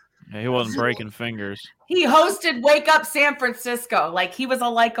he wasn't breaking fingers. He hosted Wake Up San Francisco. Like he was a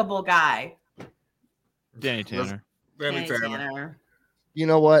likable guy. Danny Tanner. Danny Tanner. You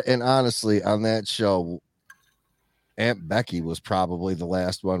know what? And honestly, on that show, Aunt Becky was probably the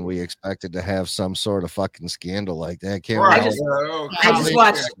last one we expected to have some sort of fucking scandal like that. I just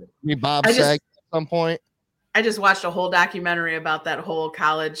watched Bob Saget at some point. I just watched a whole documentary about that whole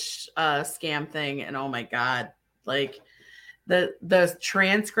college scam thing, and oh my God, like the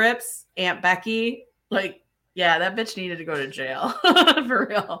transcripts, Aunt Becky, like, yeah, that bitch needed to go to jail for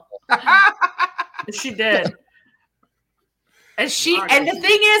real. She did. And the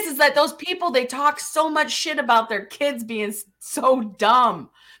thing is that those people, they talk so much shit about their kids being so dumb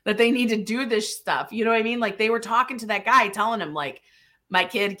that they need to do this stuff. You know what I mean? Like they were talking to that guy, telling him like, my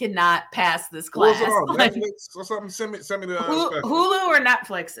kid cannot pass this class. Like, Netflix or something? Send me the Hulu or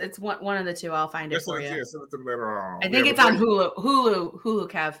Netflix. It's one of the two. I'll find it for you. Yeah, send it to me later on. I think it's on Hulu. Hulu,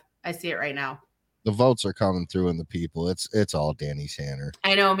 Kev. I see it right now. The votes are coming through in the people. It's all Danny Tanner.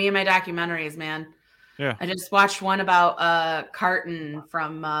 I know, me and my documentaries, man. Yeah. I just watched one about Carton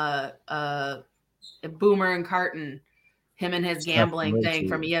from Boomer and Carton. Him and his gambling thing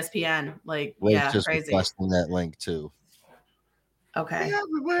from ESPN. Like, just crazy. Requesting that link too. Okay.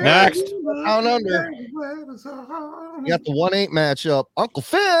 Next. Down under. You got the 1-8 matchup. Uncle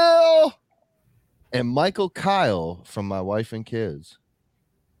Phil and Michael Kyle from My Wife and Kids.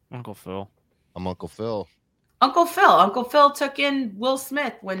 Uncle Phil. I'm Uncle Phil. Uncle Phil. Uncle Phil took in Will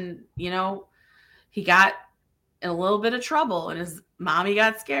Smith when, he got in a little bit of trouble and his mommy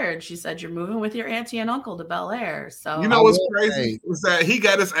got scared. She said, "You're moving with your auntie and uncle to Bel Air." So you know what's crazy is that he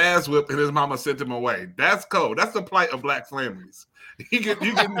got his ass whipped and his mama sent him away. That's cold. That's the plight of black families. You get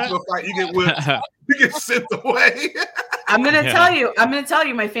into a fight, you get whipped, you get sent away. I'm gonna tell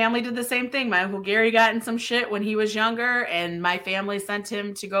you, my family did the same thing. My Uncle Gary got in some shit when he was younger, and my family sent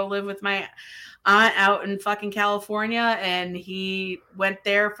him to go live with my aunt out in fucking California, and he went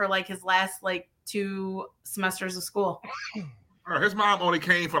there for like his last 2 semesters of school. His mom only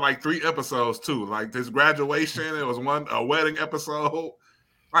came for like 3 episodes too. Like his graduation, it was a wedding episode.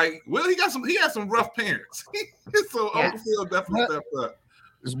 Like, well, he had some rough parents. So Uncle Phil definitely stepped up.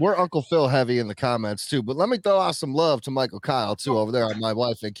 We're Uncle Phil heavy in the comments too, but let me throw out some love to Michael Kyle too over there on My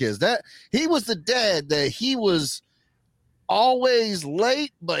Wife and Kids. That he was the dad that he was always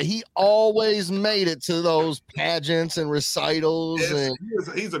late, but he always made it to those pageants and recitals. Yes, and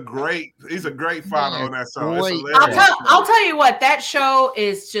he's a great father on that show. I'll tell you what, that show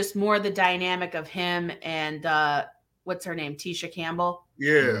is just more the dynamic of him and what's her name, Tisha Campbell.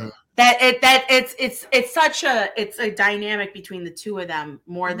 Yeah. It's a dynamic between the two of them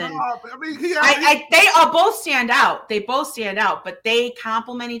more than they all both stand out. They both stand out, but they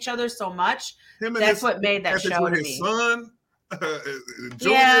complement each other so much. That's what made that show to me. Son,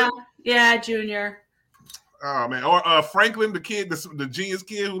 Junior. Yeah, Junior. Oh man, or Franklin, the kid, the genius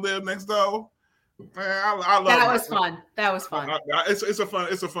kid who lived next door. Man, I love that. Was fun. That was fun. It's a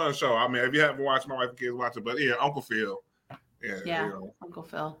fun show. I mean, if you haven't watched My Wife and Kids, watch it. But yeah, Uncle Phil. Yeah, Uncle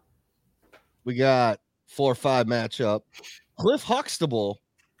Phil. We got 4-5 matchup. Cliff Huxtable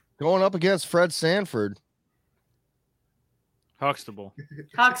going up against Fred Sanford. Huxtable.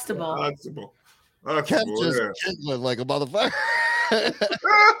 Kept just jiggling like a motherfucker.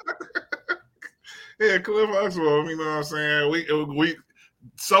 Yeah, Cliff Huxtable. You know what I'm saying? We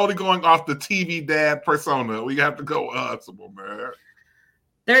solely going off the TV dad persona. We have to go Huxtable, man.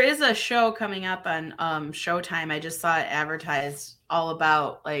 There is a show coming up on Showtime. I just saw it advertised, all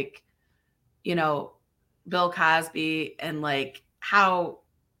about Bill Cosby and how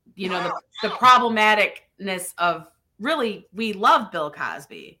the problematicness of, really, we love Bill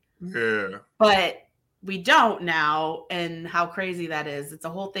Cosby. Yeah. But we don't now, and how crazy that is. It's a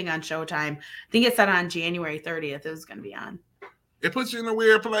whole thing on Showtime. I think it's on January 30th. It was going to be on. It puts you in a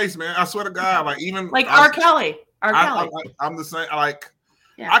weird place, man. I swear to God, R. Kelly. I'm the same. I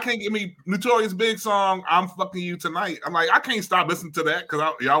can't give me Notorious Big song, "I'm Fucking You Tonight." I'm like, I can't stop listening to that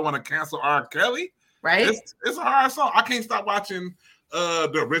because y'all want to cancel R. Kelly. Right? It's a hard song. I can't stop watching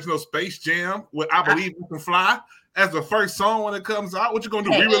the original Space Jam with "I Believe You Can Fly" as the first song when it comes out. What you gonna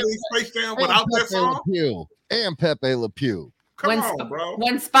do? Re-release Space Jam without that song? And Pepe Le Pew. Come on, bro.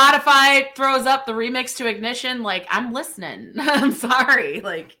 When Spotify throws up the remix to Ignition, I'm listening. I'm sorry.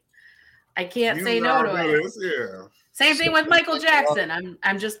 I can't say no to it. Yeah. Same thing with Michael Jackson.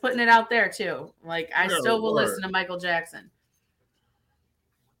 I'm just putting it out there too. I still will listen to Michael Jackson.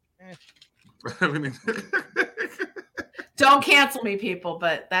 Don't cancel me, people,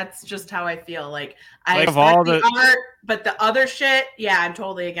 but that's just how I feel. I expect the art, but the other shit, I'm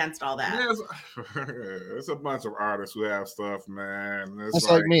totally against all that. It's a bunch of artists who have stuff, man. It's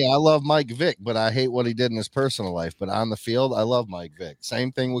like me. I love Mike Vick, but I hate what he did in his personal life. But on the field, I love Mike Vick.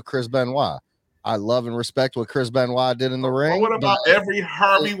 Same thing with Chris Benoit. I love and respect what Chris Benoit did in the ring. What about every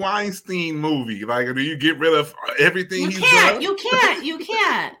Harvey Weinstein movie? Do you get rid of everything he's done? You can't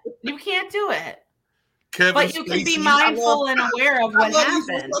do it. But you can be mindful and aware of what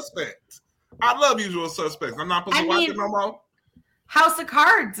happened. I love Usual Suspects. I'm not supposed to watch it no more. House of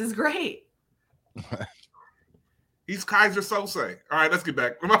Cards is great. He's Kaiser Sose. All right, let's get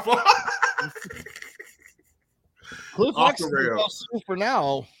back. My fault. Cliff Huxtable for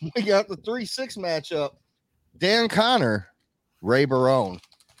now. We got the 3-6 matchup. Dan Connor, Ray Barone.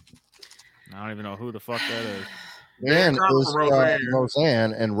 I don't even know who the fuck that is. Dan is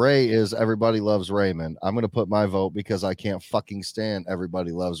Roseanne, and Ray is Everybody Loves Raymond. I'm going to put my vote because I can't fucking stand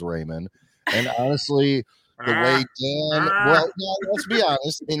Everybody Loves Raymond. And honestly, the way Dan, let's be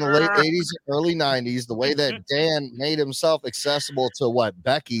honest, in the late 80s and early 90s, the way that Dan made himself accessible to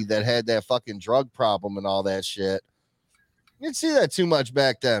Becky that had that fucking drug problem and all that shit. You didn't see that too much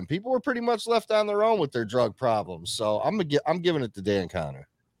back then. People were pretty much left on their own with their drug problems. So I'm giving it to Dan Connor.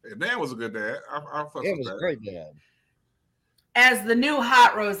 Yeah, Dan was a good dad. Dan was a great dad. As the new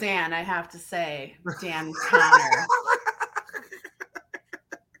hot Roseanne, I have to say, Dan Connor.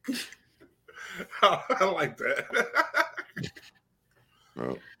 I like that.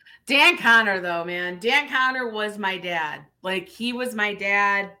 Dan Connor, though, man. Dan Connor was my dad. Like, he was my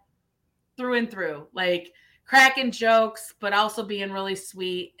dad through and through. Like, cracking jokes, but also being really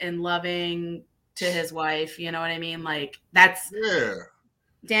sweet and loving to his wife. You know what I mean? Like, that's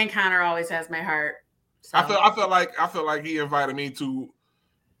Dan Connor always has my heart. So. I feel like he invited me to.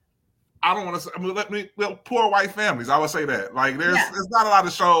 I don't want to say. Poor white families. I would say that. Like, there's not a lot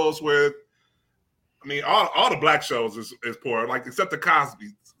of shows where. I mean, all the black shows is poor. Like, except the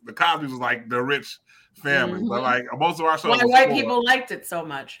Cosby's. The Cosby's was like the rich family, but like most of our shows. Why white people liked it so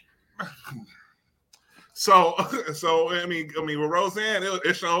much? So I mean, with Roseanne,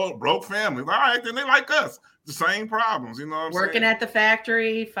 it showed broke families. All right, then they like us. The same problems, you know what I'm saying? Working at the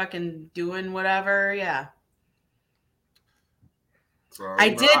factory, fucking doing whatever, yeah. So I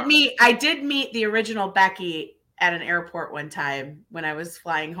did meet the original Becky at an airport one time when I was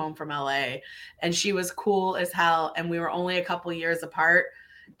flying home from LA, and she was cool as hell, and we were only a couple years apart,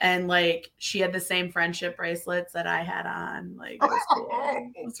 and like she had the same friendship bracelets that I had on. Like, it was cool.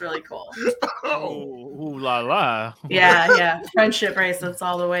 It was really cool. Ooh la la. Yeah. Friendship bracelets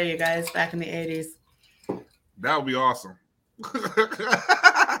all the way, you guys, back in the 80s. That would be awesome.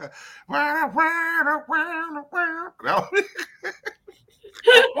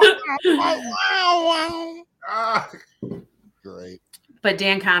 Great. But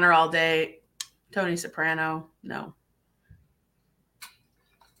Dan Connor all day. Tony Soprano, no.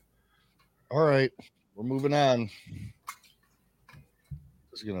 All right, we're moving on.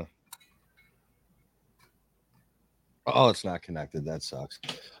 Just gonna. Oh, it's not connected. That sucks.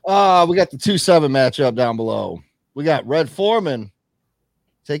 We got the 2-7 matchup down below. We got Red Foreman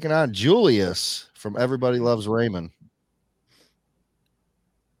taking on Julius from Everybody Loves Raymond.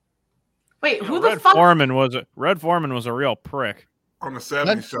 Wait, who Red the fuck? Red Foreman was a real prick on the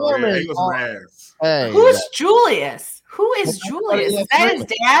 70s show. Yeah, he was an ass. Hey, who's Julius? Who is Julius? Is that his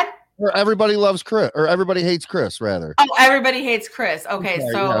dad? Or Everybody Loves Chris, or Everybody Hates Chris, rather. Oh, Everybody Hates Chris. Okay,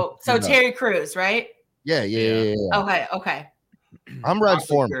 so Terry Crews, right? Yeah. Okay. I'm Red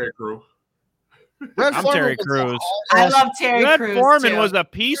Foreman. Terry Crews. I'm Terry Crews. I love Terry Crews. Red Foreman was a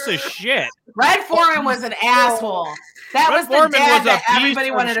piece of shit. Red Foreman was an asshole. That was the dad that everybody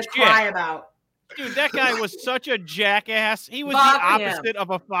wanted to cry about. Dude, that guy was such a jackass. He was the opposite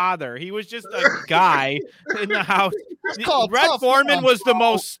of a father. He was just a guy in the house. Red Foreman was the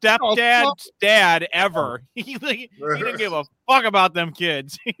most stepdad dad ever. He didn't give a fuck about them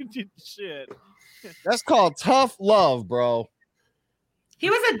kids. Shit. That's called tough love, bro. He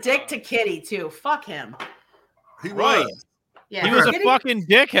was a dick to Kitty too. Fuck him. He was. Yeah, he was a fucking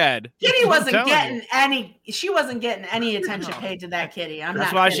dickhead. Kitty wasn't getting any. She wasn't getting any attention paid to that Kitty.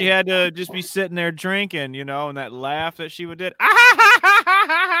 That's why she had to just be sitting there drinking, you know, and that laugh that she would do. Like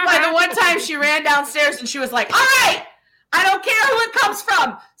the one time she ran downstairs and she was like, "All right, I don't care who it comes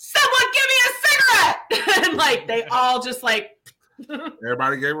from. Someone give me a cigarette." And like they all just like.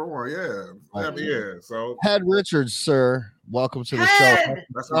 Everybody gave her one. Yeah. So Head Richards, sir, welcome to the show.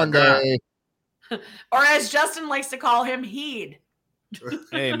 That's my guy. Or as Justin likes to call him, Heed.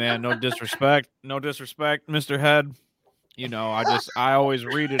 Hey man, no disrespect, Mr. Head. You know, I always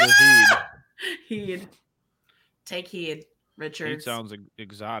read it as Heed. Heed. Take heed, Richards. Heed sounds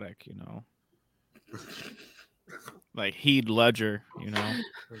exotic, you know. Like Heed Ledger, you know.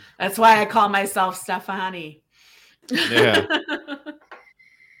 That's why I call myself Stefani. Yeah.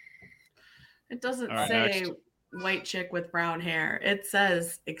 It doesn't say next. White chick with brown hair. It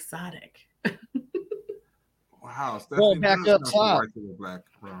says exotic. Wow. Well, back up top. Black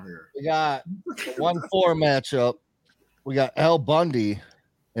brown hair. We got the 1-4 matchup. We got Al Bundy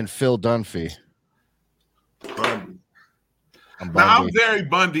and Phil Dunphy. Bundy. I'm very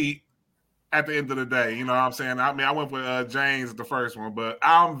Bundy at the end of the day. You know what I'm saying? I mean, I went with James the first one, but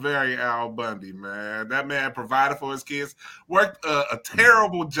I'm very Al Bundy, man. That man provided for his kids, worked a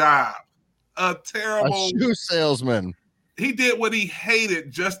terrible job. A shoe salesman. He did what he hated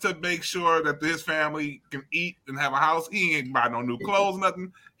just to make sure that his family can eat and have a house. He ain't buy no new clothes,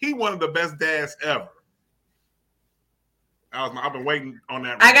 nothing. He one of the best dads ever. I've been waiting on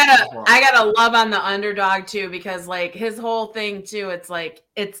that. I gotta love on the underdog too, because like his whole thing too, it's like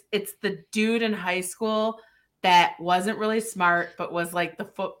it's the dude in high school that wasn't really smart, but was like the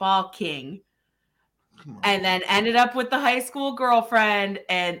football king. And then ended up with the high school girlfriend,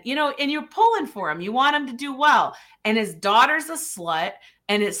 and you know, and you're pulling for him. You want him to do well. And his daughter's a slut,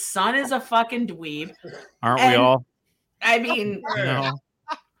 and his son is a fucking dweeb. Aren't we all? I mean, no.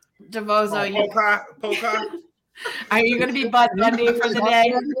 DeVozo, Polka. Are you going to be Bud Bundy for the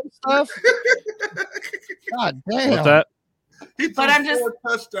day? God damn. What's that? He threw 4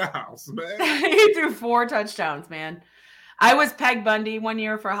 touchdowns, man. He threw 4 touchdowns, man. I was Peg Bundy one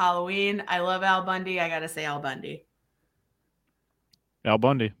year for Halloween. I love Al Bundy. I gotta say Al Bundy. Al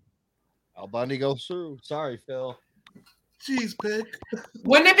Bundy. Al Bundy goes through. Sorry, Phil. Jeez, Peg.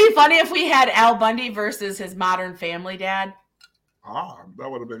 Wouldn't it be funny if we had Al Bundy versus his Modern Family dad? That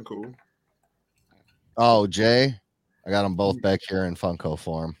would have been cool. Oh, Jay, I got them both back here in Funko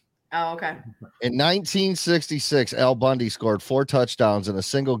form. Oh, okay. In 1966, Al Bundy scored 4 touchdowns in a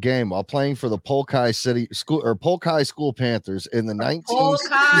single game while playing for the Polk High School Panthers in the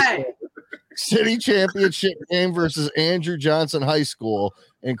 1966 City Championship game versus Andrew Johnson High School,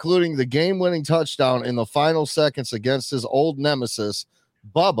 including the game-winning touchdown in the final seconds against his old nemesis,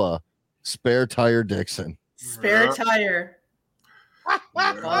 Bubba Spare Tire Dixon. Spare Tire.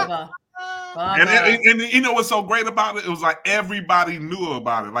 Bubba. And you know what's so great about it? It was like everybody knew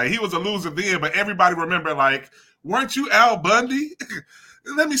about it. Like he was a loser then, but everybody remembered. Like, weren't you Al Bundy?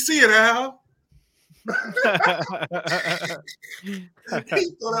 Let me see it, Al. He threw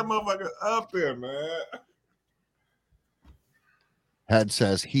that motherfucker up there, man. Head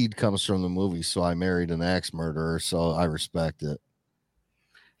says Heed comes from the movie, so I married an axe murderer, so I respect it.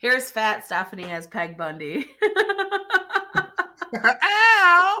 Here's Fat Stephanie as Peg Bundy.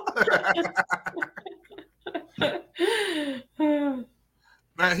 Ow!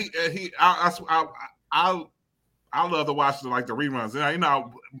 Man, I love to watch the reruns. You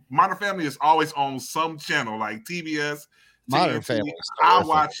know, Modern Family is always on some channel like TBS, Modern TNT. Family. I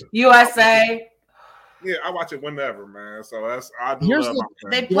watch USA. Yeah, I watch it whenever, man. So I do Here's love the-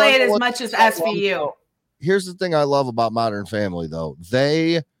 Modern They Family. play it as much as SVU. Here's the thing I love about Modern Family, though.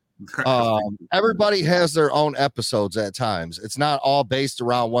 Everybody has their own episodes at times. It's not all based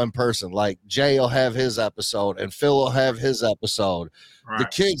around one person. Like Jay will have his episode and Phil will have his episode. Right. The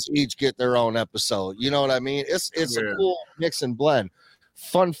kids each get their own episode. You know what I mean? It's a cool mix and blend.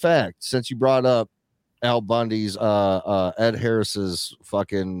 Fun fact, since you brought up Al Bundy's Ed Harris's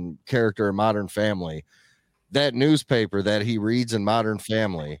fucking character in Modern Family, that newspaper that he reads in Modern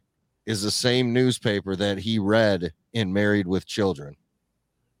Family is the same newspaper that he read in Married with Children.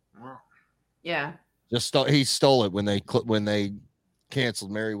 Yeah. He stole it when they canceled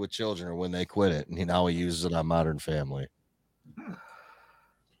Married with Children, or when they quit it, and now he uses it on Modern Family.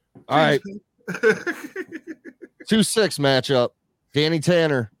 All right. 2-6 matchup. Danny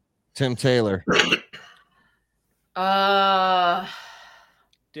Tanner, Tim Taylor.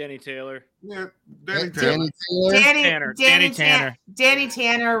 Danny Taylor. Yeah, Danny Taylor. Danny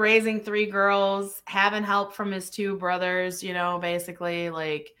Tanner raising 3 girls, having help from his 2 brothers, basically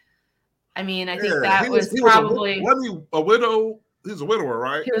I think that was probably. Wasn't he a widow? He's a widower,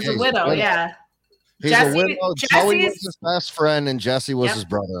 right? He was a widow, yeah. He's a widow. Joey was his best friend, and Jesse was his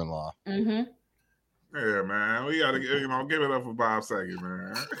brother-in-law. Mm-hmm. Yeah, man. We gotta give it up for Bob Saget,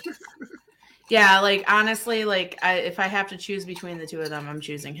 man. Yeah, honestly, if I have to choose between the 2 of them, I'm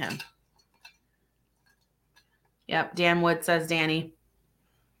choosing him. Yep, Dan Wood says Danny.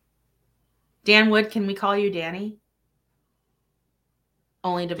 Dan Wood, can we call you Danny?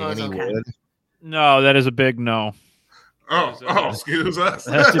 Only DeVozo can. No, that is a big no. Excuse us.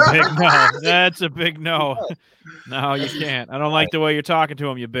 That's a big no. That's a big no. No, you can't. I don't like the way you're talking to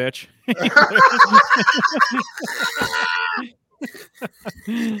him, you bitch.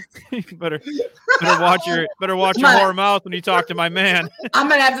 better watch your whore mouth when you talk to my man. I'm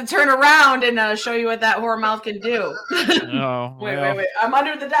gonna have to turn around and show you what that whore mouth can do. No, wait. I'm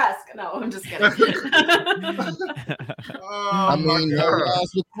under the desk. No, I'm just kidding.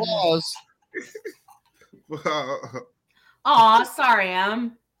 Claws. Aw, sorry,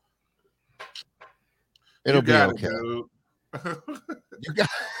 Em. It'll be okay. You got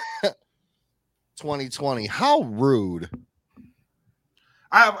 2020. How rude.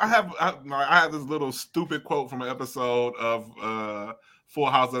 I have this little stupid quote from an episode of Full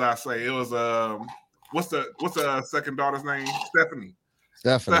House that I say. It was what's the second daughter's name?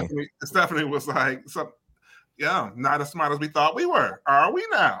 Stephanie was like, not as smart as we thought we were. Are we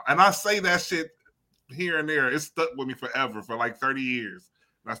now? And I say that shit here and there. It's stuck with me forever, for 30 years.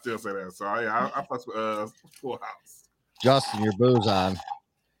 And I still say that. So yeah, I fuss with Full House. Justin, your booze on.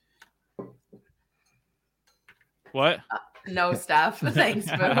 What? No stuff. Thanks,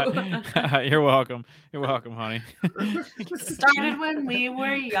 boo. You're welcome. You're welcome, honey. Started when we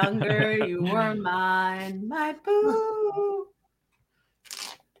were younger. You were mine, my boo.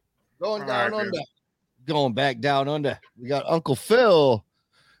 Going down under. Going back down under. We got Uncle Phil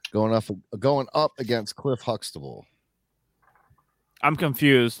going up against Cliff Huxtable. I'm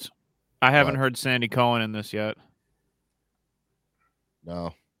confused. I haven't heard Sandy Cohen in this yet.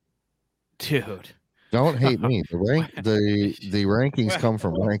 No. Dude. Don't hate me. The rankings come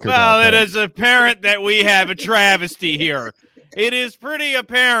from Ranker. Well, it is apparent that we have a travesty here. It is pretty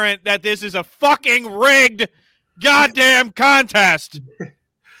apparent that this is a fucking rigged goddamn contest.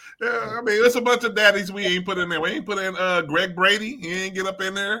 Yeah, I mean, it's a bunch of daddies we ain't put in there. We ain't put in Greg Brady. He ain't get up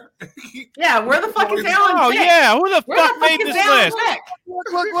in there. Yeah, where the fuck is Alan? Oh, Pick? yeah. Who the Where fuck the fuck made is this Alan list? Pick? Look,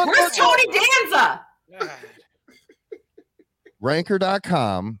 Where's Tony Danza?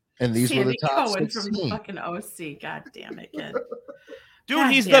 Ranker.com, and these were the Sandy top Cohen from 16. fucking OC. God damn it, kid. Dude,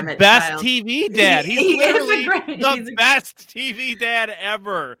 God he's damn the it, best child. TV dad. He's He is literally he's the best TV dad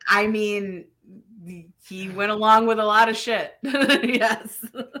ever. I mean, he went along with a lot of shit. Yes.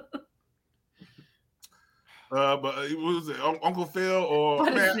 But it was Uncle Phil or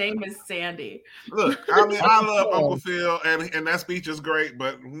But man, his name is Sandy. Look, I mean, I love Uncle Phil, and that speech is great.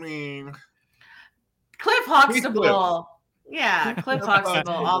 But I mean, Cliff Huxtable. Yeah, Cliff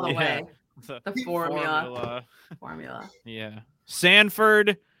Huxtable all the Yeah. way. The formula. Yeah.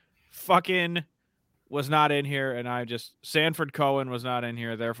 Sanford fucking was not in here, and Sanford Cohen was not in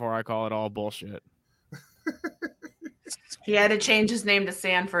here, therefore I call it all bullshit. He had to change his name to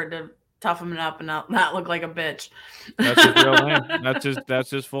Sanford to toughen him up and not look like a bitch. That's his real name. That's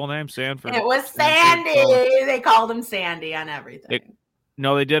his full name, Sanford. It was Sanford Sandy. Cohen. They called him Sandy on everything.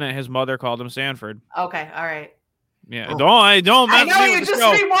 No, they didn't. His mother called him Sanford. Okay, all right. Yeah, Oh. don't I mess know me you with the just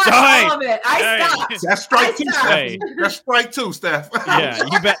show. rewatched Hey, all of it. I hey. stopped. that's strike two, Steph. Hey. That's strike two, Steph. Yeah,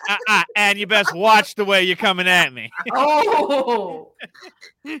 you bet. And you best watch the way you're coming at me. Oh,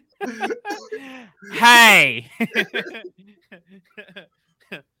 Hey.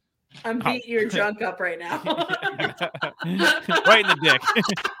 I'm beating your junk up right now. Right in the dick.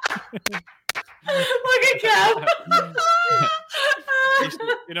 Look at Kev.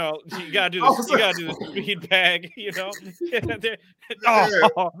 You gotta do this. You gotta do the speed bag.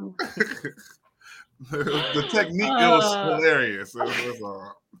 Oh. The technique was hilarious. It was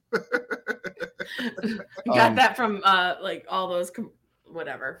all. Got that from like all those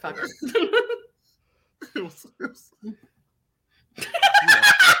whatever. Fuck it. It was.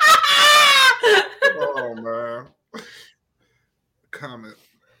 Oh man. Comment.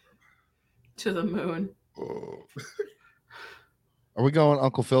 To the moon. Oh. Are we going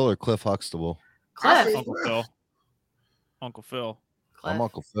Uncle Phil or Cliff Huxtable? Cliff. Uncle Phil. Cliff. I'm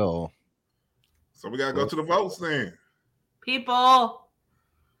Uncle Phil. So we gotta go to the votes then. People,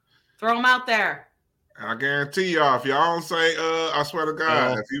 throw them out there. And I guarantee y'all, if y'all don't say, I swear to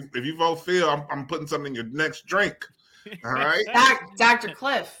God, Phil. if you vote Phil, I'm putting something in your next drink. All right. Dr.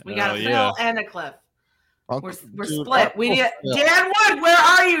 Cliff. We got a Phil and a Cliff. We're Dude, split. We need Dan Wood. Where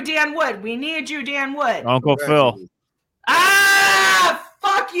are you, Dan Wood? We need you, Dan Wood. Uncle Phil.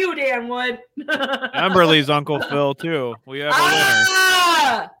 Fuck you, Dan Wood. Emberly's Uncle Phil too. We have a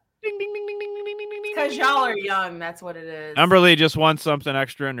winner. Ding, ding, ding, ding, ding, ding, ding, ding. Because y'all are young. That's what it is. Emberly just wants something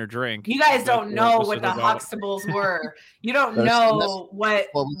extra in her drink. You guys don't know what the Huxtables were. You don't know what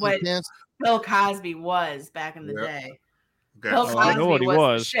Bill Cosby was back in the day. Bill Cosby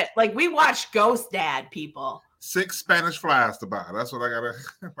was shit. Like, we watched Ghost Dad, people. 6 Spanish flies to buy. That's what I gotta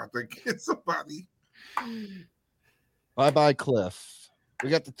about to get somebody. Bye, Cliff. We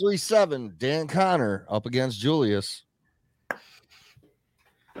got the 3-7. Dan Connor up against Julius.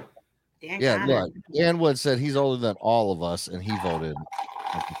 Look. Dan Wood said he's older than all of us, and he voted.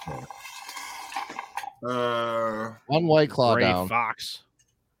 One White Claw Gray down. Fox.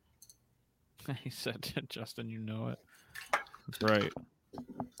 He said, Justin, you know it. That's right.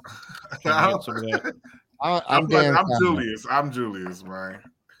 I'm Julius. I'm Julius, man.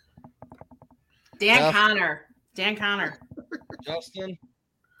 Dan Connor. Justin.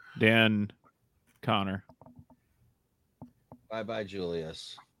 Dan Connor. Bye,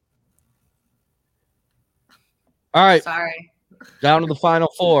 Julius. All right. Sorry. Down to the final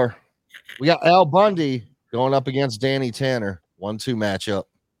 4. We got Al Bundy going up against Danny Tanner. 1-2 matchup.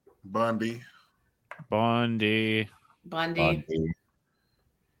 Bundy. The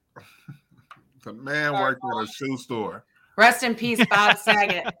man worked at a shoe store. Rest in peace, Bob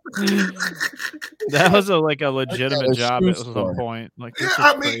Saget. That was a legitimate job at some point. Like, this is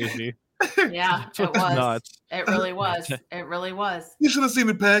crazy. Yeah, it was. Nuts. It really was. It really was. You should have seen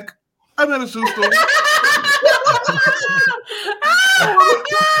the pack. I'm at a shoe store.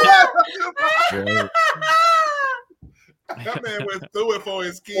 That man went through it for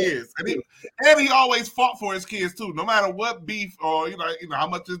his kids, and he always fought for his kids too. No matter what beef or how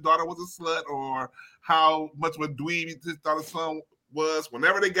much his daughter was a slut or how much of a dweeb his daughter's son was.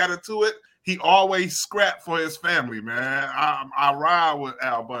 Whenever they got into it, he always scrapped for his family. Man, I ride with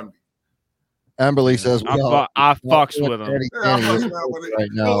Al Bundy. Amberly says, I fucks with him. Yeah, I fucks with him. Right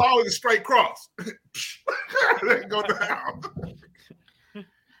It now. was always a straight cross. Go down.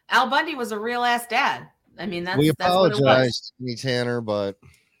 Al Bundy was a real ass dad. I mean, that's We what it was. apologize, to Tanner, but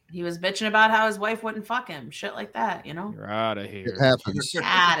He was bitching about how his wife wouldn't fuck him, shit like that, you know. You're out of it here. happens.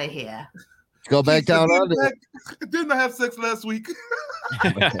 Out of here. Go back down under. Didn't I have sex last week?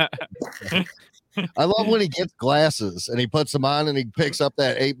 I love when he gets glasses and he puts them on and he picks up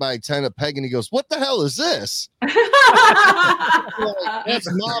that 8x10 of Peg and he goes, "What the hell is this?" Like, that's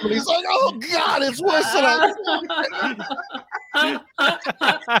Mom, and he's like, "Oh God, it's worse than I."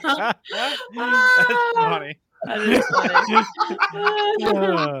 That's funny. That is funny.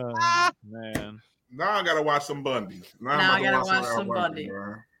 Oh, man. Now I gotta watch some Bundy. Now I gotta watch Al some Bundy.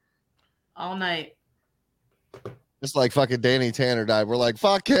 bro. All night. It's like fucking Danny Tanner died. We're like,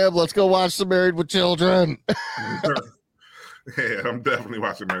 "Fuck him. Let's go watch some Married with Children." Yeah, I'm definitely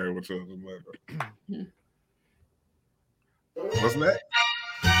watching Married with Children. What's next?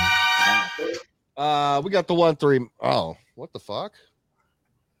 We got the 1-3. Oh, what the fuck?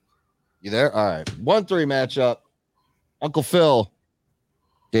 You there? All right. 1-3 matchup. Uncle Phil,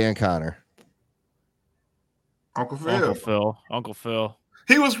 Dan Connor. Uncle Phil. Uncle Phil.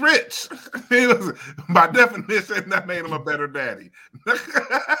 He was rich. He was, by definition, that made him a better daddy.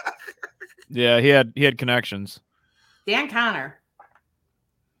 Yeah, he had connections. Dan Connor.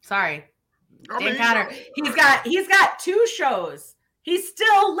 Sorry. I Dan mean, Connor. He's got 2 shows. He's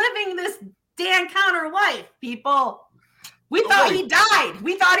still living this Dan Connor life, people. We thought he died.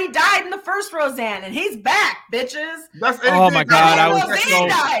 We thought he died in the first Roseanne, and he's back, bitches. That's Oh my God, And then Roseanne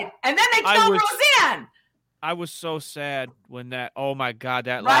died, and then they killed Roseanne. I was so sad when that. Oh my God,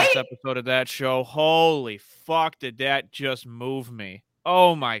 that Right? last episode of that show. Holy fuck, did that just move me?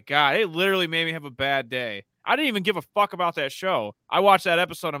 Oh my God, it literally made me have a bad day. I didn't even give a fuck about that show. I watched that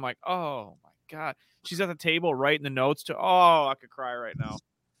episode. I'm like, oh my God. She's at the table writing the notes to. Oh, I could cry right now.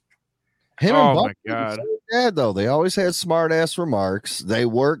 Him Oh and my Bucky were God. so bad, though. They always had smart ass remarks. They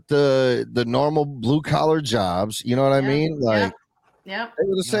worked the normal blue collar jobs. You know what I mean? Like, Yep. they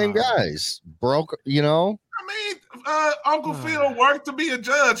were the same guys. Broke, you know. I mean, Uncle Phil worked to be a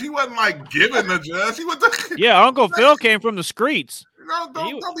judge. He wasn't like giving the judge. He was the Yeah, Uncle Phil came from the streets.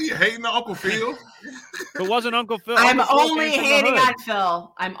 Don't be hating on Uncle Phil. It wasn't Uncle Phil. I'm Uncle Phil only came from the hating hood. on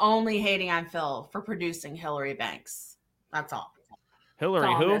Phil. I'm only hating on Phil for producing Hillary Banks. That's all. Hillary That's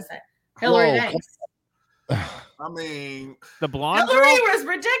all I'm who? gonna say. Hillary Whoa. Banks. I mean, The blonde Hillary girl? was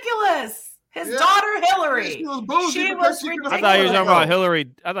ridiculous. His Yeah. daughter Hillary. she was bougie She because was she could've ridiculous. I thought you were talking about afforded it.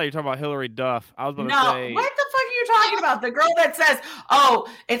 Hillary. I thought you were talking about Hillary Duff. I was about No, to say. what the fuck are you talking about? The girl that says, "Oh,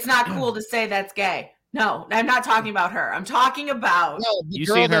 it's not cool to say that's gay." No, I'm not talking about her. I'm talking about No, the You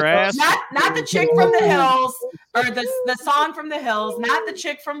girl seen her that- ass? not the chick from the hills or the song from the hills, not the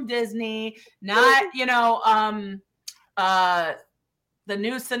chick from Disney, not the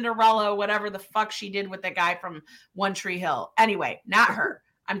new Cinderella, whatever the fuck she did with the guy from One Tree Hill. Anyway, not her.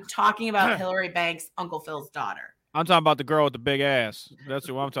 I'm talking about Hillary Banks, Uncle Phil's daughter. I'm talking about the girl with the big ass. That's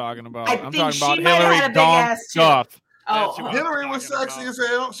who I'm talking about. I I'm think talking about she might have had a Hillary big Donk ass, too. Duff. Oh, That's who I'm Hillary was talking sexy about. as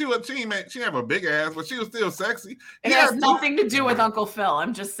hell. She didn't have a big ass, but she was still sexy. it has nothing to do with Uncle Phil.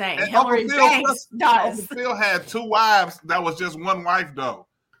 I'm just saying. And Hillary Uncle Phil Banks does. Uncle Phil had 2 wives. That was just one wife though.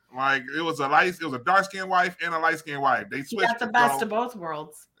 Like it was a dark skinned wife and a light skinned wife. They He switched. got the it, best bro. of both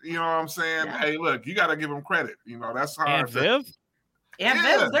worlds. You know what I'm saying? Yeah. Hey, look, you got to give them credit. You know that's hard. Aunt Viv? Aunt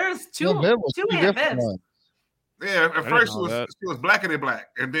Yeah. Viv, there's two No, Viv was two two Aunt different Vivs. ones. Yeah, at didn't first know that. she was blackity black,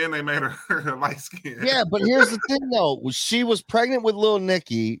 and then they made her light skin. Yeah, but here's the thing, though. She was pregnant with little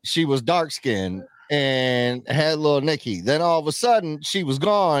Nikki. She was dark skinned and had little Nikki. Then all of a sudden, she was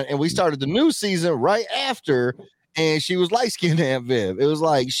gone, and we started the new season right after, and she was light skinned Aunt Viv. It was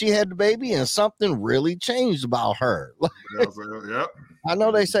like she had the baby, and something really changed about her. Yep. I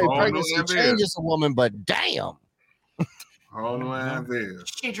know they say Oh, no, pregnancy Aunt Viv. changes a woman, but damn. Oh no, Aunt Viv.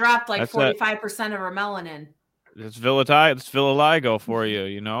 She dropped like That's it. 45% of her melanin. It's vitiligo for you,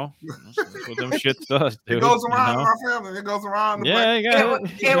 you know? That's what them shit does, dude. It goes you around know? in my family. It goes around. The Yeah, black- you It, got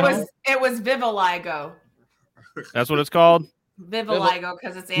wa- it. it was Viviligo. That's what it's called. Viviligo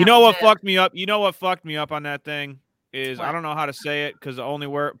because it's Aunt You know what Viv. fucked me up? You know what fucked me up on that thing is I What? don't know how to say it because the only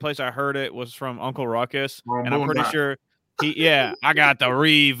place I heard it was from Uncle Ruckus, From and I'm pretty Boondock. sure I got the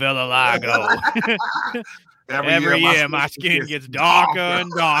vitiligo. Every year my skin gets darker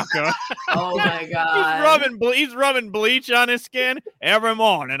and darker. Oh my god. He's rubbing bleach on his skin every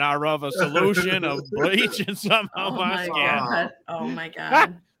morning. I rub a solution of bleach and something on Oh my my skin. god. Oh my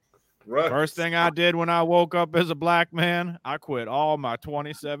god. Right. First thing I did when I woke up as a black man, I quit all my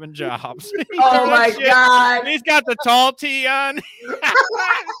 27 jobs. Oh my god. He's got the tall tee on.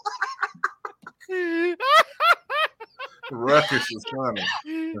 Ruckus is funny.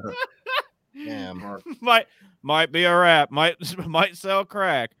 Damn. Might be a rap. Might sell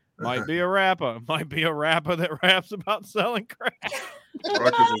crack. Might be a rapper. Might be a rapper that raps about selling crack.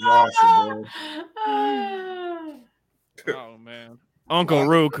 Ruckus is awesome, Oh man, Uncle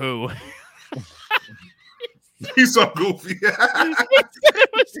Ruku. He's so goofy.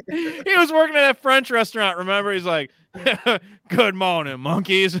 He was working at that French restaurant. Remember, he's like, "Good morning,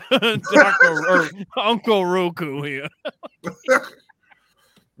 monkeys." Uncle Ruku here.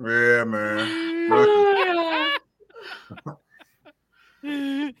 Yeah, man.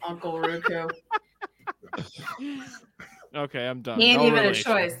 Uncle Ruku. Okay, I'm done. He ain't No even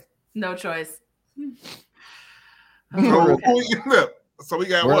relation. a choice. No choice. So we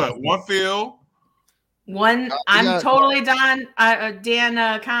got what? One Phil. One. I'm totally Dan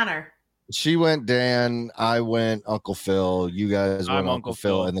Connor. She went Dan. I went Uncle Phil. You guys went Uncle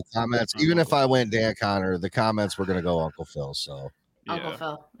Phil. In the comments, even if I went Dan Connor, the comments were gonna go Uncle Phil. So Uncle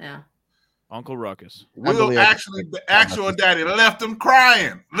Phil, yeah. Uncle Ruckus. Will actually, the actual daddy left him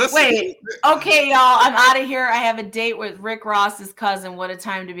crying. Listen. Wait, okay, y'all. I'm out of here. I have a date with Rick Ross's cousin. What a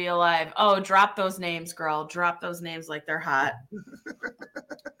time to be alive. Oh, drop those names, girl. Drop those names like they're hot.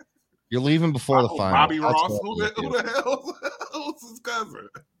 You're leaving before the final. Bobby Ross. Who the hell? Who's his cousin?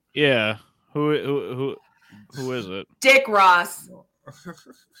 Yeah. Who is it? Dick Ross.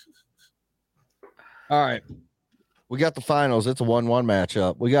 All right. We got the finals. It's a 1-1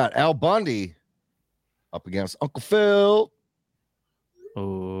 matchup. We got Al Bundy up against Uncle Phil.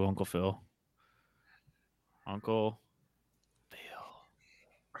 Oh, Uncle Phil. Uncle Phil.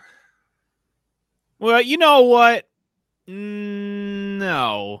 Well, you know what?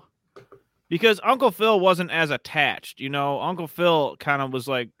 No. Because Uncle Phil wasn't as attached. You know, Uncle Phil kind of was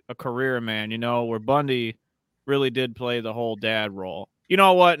like a career man, you know, where Bundy really did play the whole dad role. You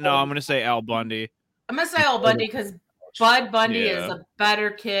know what? No, I'm going to say Al Bundy. I'm going to say Al Bundy because Bud Bundy is a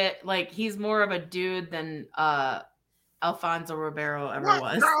better kid. Like, he's more of a dude than Alfonso Ribeiro ever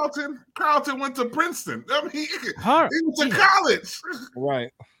was. Carlton went to Princeton. I mean, he went to college.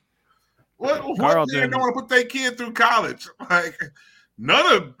 Right. What they don't want to put their kid through college? Like,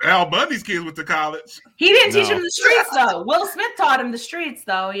 none of Al Bundy's kids went to college. He didn't teach him the streets, though. Will Smith taught him the streets,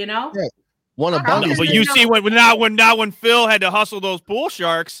 though, you know? Yeah. One of Bundy's. But you see, when Phil had to hustle those pool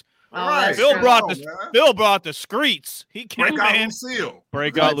sharks, right. Phil brought the streets. He can't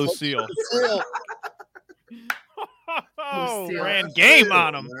break out Lucille. Lucille. Ran game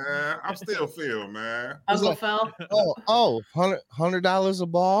on him. Man. I'm still Phil, man. Uncle Phil. $100 a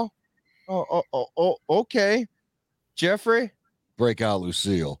ball. Oh, okay. Jeffrey, break out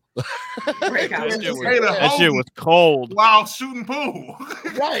Lucille. That shit was cold. While shooting pool.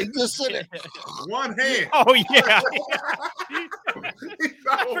 Right, just sitting. One hand. Oh, yeah.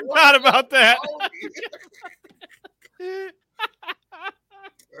 I forgot about that.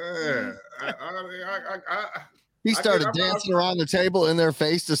 He started dancing around the table in their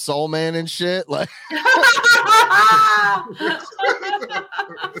face to Soul Man and shit. Like,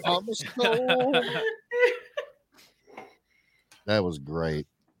 that was great.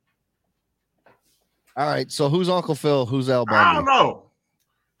 All right, so who's Uncle Phil? Who's Al Bundy? I don't know.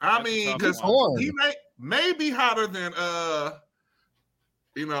 I mean, because he may be hotter than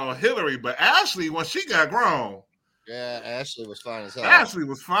Hillary, but Ashley, when she got grown, Ashley was fine as hell. Ashley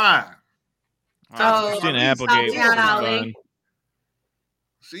was fine. Christina Applegate was fine.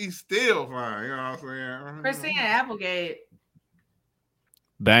 She's still fine. You know what I'm saying? Christina Applegate.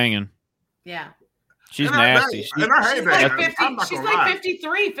 Banging. Yeah. She's nasty. She's like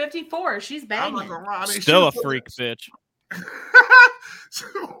 53, 54. She's banging. Still a freak bitch.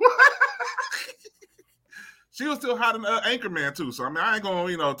 She was still hot in Anchorman too. So I mean, I ain't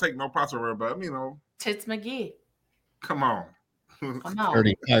gonna take no props from her, but Tits McGee. Come on.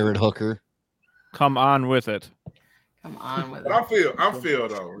 Dirty pirate hooker. Come on with it. Come on with it. I'm Phil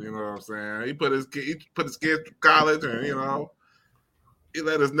though. You know what I'm saying? He put his kids through college, and he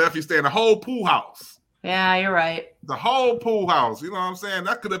let his nephew stay in the whole pool house. Yeah, you're right. The whole pool house. You know what I'm saying?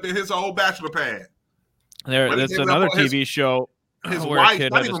 That could have been his old bachelor pad. That's another TV show. His wife,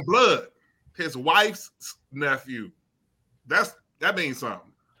 not even blood. His wife's nephew. That means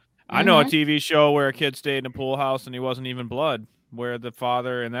something. I know a TV show where a kid stayed in a pool house and he wasn't even blood, where the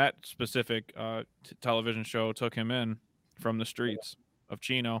father in that specific television show took him in from the streets of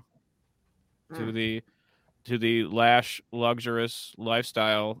Chino to the lash luxurious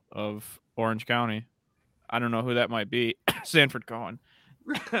lifestyle of Orange County. I don't know who that might be. Sanford Cohen.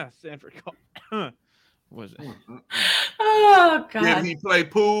 Sanford Cohen. Was it? Oh God! Did he play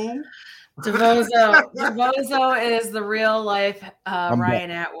pool? DeVozo is the real life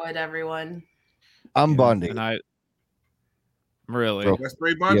Ryan Atwood. Everyone. I'm Bundy. And I really Bro. That's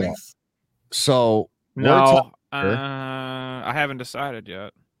 3 Bundys. Yeah. So no, I haven't decided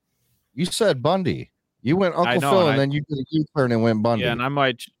yet. you said Bundy. You went Uncle know, Phil, and and then you did a U-turn and went Bundy. Yeah, and I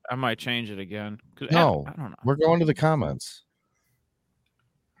might change it again. No, I don't know. we're going to the comments.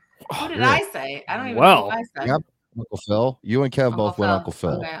 What did I say? I don't even know Well, what I said. Yep, Uncle Phil. You and Kev Uncle both went Phil. Uncle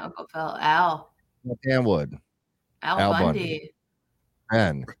Phil. Okay, Uncle Phil. Al. Dan Wood. Al Bundy. Bundy.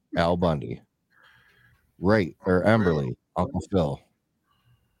 Ben. Al Bundy. Emberly. Uncle Phil.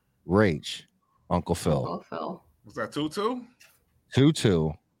 Rach. Uncle Phil. Uncle Phil. Was that 2-2?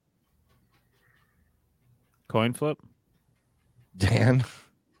 2-2. Coin flip. Dan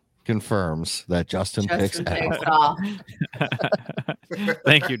confirms that Justin picks Al. Al.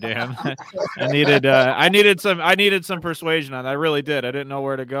 Thank you, Dan. I needed some persuasion on that. I really did. I didn't know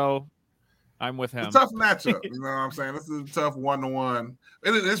where to go. I'm with him. It's a tough matchup. You know what I'm saying? This is a tough 1-1.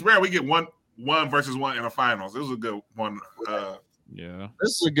 It's rare we get one versus one in the finals. This was a good one. Yeah.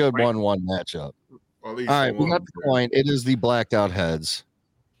 This is a good 1-1 matchup. All right, we got the point. It is the blacked out heads,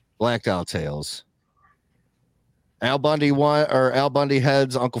 blacked out tails. Al Bundy Al Bundy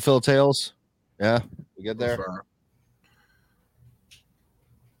heads, Uncle Phil tails. Yeah, we get there.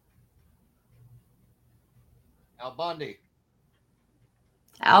 Al Bundy.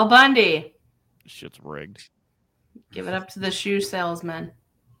 Al Bundy. Shit's rigged. Give it up to the shoe salesman.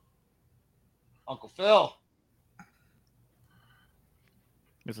 Uncle Phil.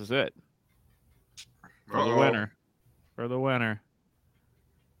 This is it. For the winner. For the winner.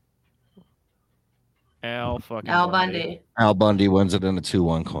 Al Bundy. Al Bundy wins it in a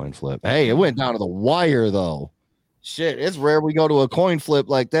 2-1 coin flip. Hey, it went down to the wire, though. Shit, it's rare we go to a coin flip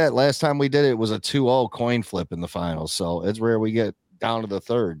like that. Last time we did it was a 2-0 coin flip in the finals. So it's rare we get down to the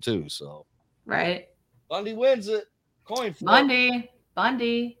third, too. So right. Bundy wins it. Coin flip.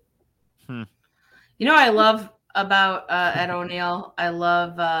 Bundy. You know what I love about Ed O'Neill? I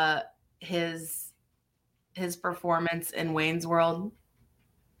love his performance in Wayne's World.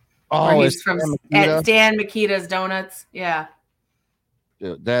 Oh, he's from Dan Makita's Donuts. Yeah.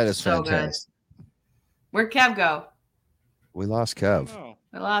 Dude, that is so fantastic. Good. Where'd Kev go? We lost Kev.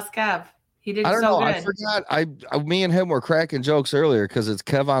 We lost Kev. He did I don't so know. good. I forgot. Me and him were cracking jokes earlier because it's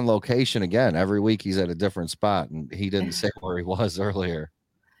Kev on location again. Every week he's at a different spot, and he didn't say where he was earlier.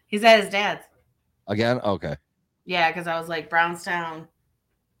 He's at his dad's. Again? Okay. Yeah, because I was like, Brownstown,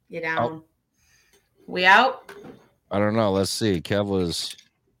 you down? Oh. We out? I don't know. Let's see. Kev was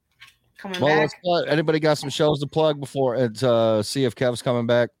coming back. Anybody got some shows to plug before and see if Kev's coming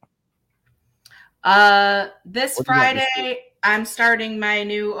back? This Friday, I'm starting my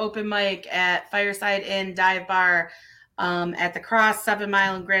new open mic at Fireside Inn Dive Bar at the Cross, 7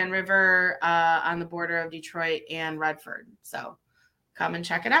 Mile and Grand River on the border of Detroit and Redford. So come and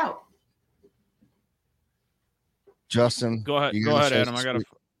check it out. Justin, go ahead, Adam. I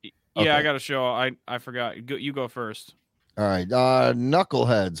got a show. I forgot. You go first. All right,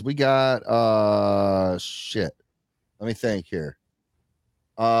 knuckleheads. We got shit. Let me think here.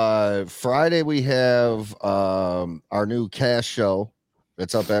 Friday we have our new cash show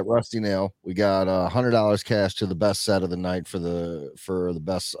that's up at Rusty Nail. We got $100 cash to the best set of the night for the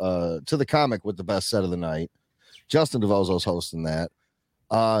best to the comic with the best set of the night. Justin DeVozo's hosting that.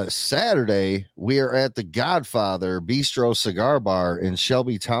 Saturday we are at the Godfather Bistro Cigar Bar in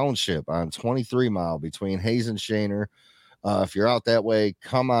Shelby Township on 23 Mile between Hayes and Shaner. If you're out that way,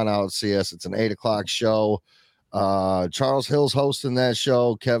 come on out, see us. It's an 8:00 show. Charles Hill's hosting that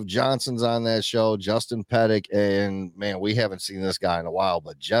show. Kev Johnson's on that show. Justin Pettick, and man, we haven't seen this guy in a while,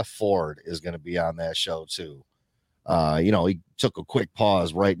 but Jeff Ford is going to be on that show too. He took a quick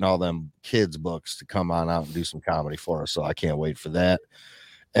pause writing all them kids books to come on out and do some comedy for us, so I can't wait for that.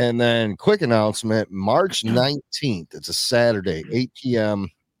 And then quick announcement, March 19th, it's a Saturday, 8 p.m.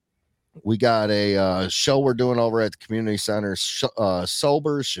 We got a show we're doing over at the community center,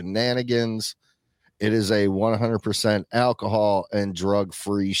 Sober Shenanigans. It is a 100% alcohol and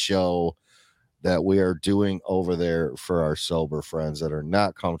drug-free show that we are doing over there for our sober friends that are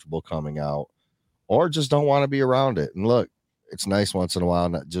not comfortable coming out or just don't want to be around it. And look, it's nice once in a while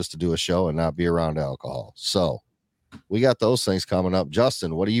not just to do a show and not be around alcohol. So we got those things coming up.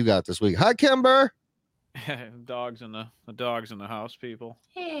 Justin, what do you got this week? Hi, Kimber. Dogs in the house, people.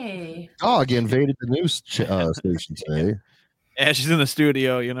 Hey. Dog invaded the news station today. Yeah, she's in the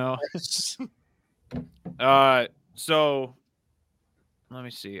studio, So let me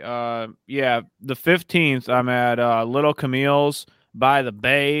see. The 15th, I'm at Little Camille's by the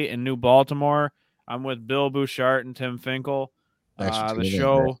Bay in New Baltimore. I'm with Bill Bouchard and Tim Finkel. The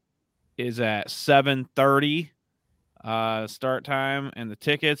show is at 7:30. start time, and the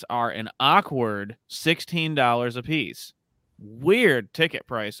tickets are an awkward $16 a piece. Weird ticket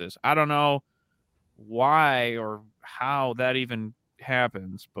prices. I don't know why or how that even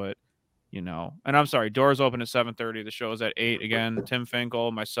happens, but you know. And I'm sorry, doors open at 7:30. The show is at 8 again. Tim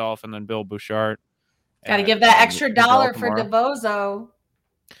Finkel, myself, and then Bill Bouchard. Got to give that extra $1 for DeVozo.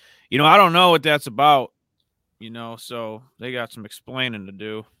 You know, I don't know what that's about. You know, so they got some explaining to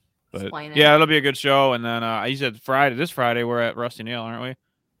do. But yeah, it'll be a good show. And then you said this Friday we're at Rusty Nail, aren't we?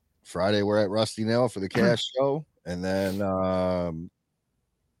 Friday we're at Rusty Nail for the cash show, and then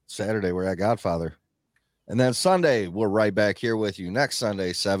Saturday we're at Godfather, and then Sunday we're right back here with you next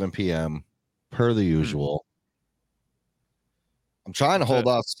Sunday 7 p.m. per the usual. I'm trying to hold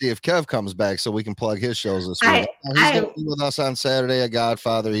off to see if Kev comes back so we can plug his shows this week. He's going to be with us on Saturday at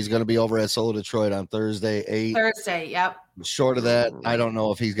Godfather. He's going to be over at Solo Detroit on Thursday, 8. Thursday, yep. Short of that, I don't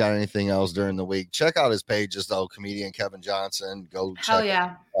know if he's got anything else during the week. Check out his pages, though, comedian Kevin Johnson. Go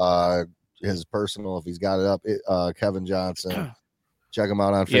check his personal, if he's got it up, Kevin Johnson. Check him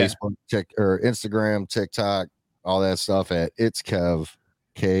out on Facebook, or Instagram, TikTok, all that stuff at It's Kev,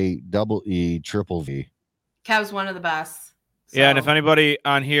 KEEVV. Kev's one of the best. So. Yeah, and if anybody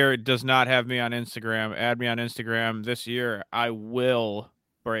on here does not have me on Instagram, add me on Instagram this year. I will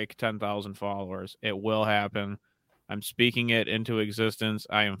break 10,000 followers. It will happen. I'm speaking it into existence.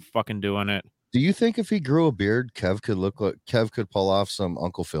 I am fucking doing it. Do you think if he grew a beard, Kev could pull off some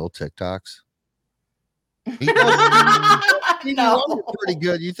Uncle Phil TikToks? He pretty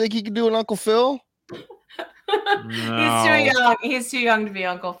good. You think he could do an Uncle Phil? No. He's too young to be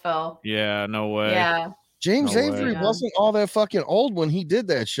Uncle Phil. Yeah, no way. Yeah. James Avery wasn't all that fucking old when he did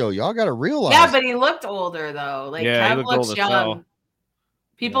that show. Y'all got to realize. Yeah, but he looked older though. Like Kev looks young.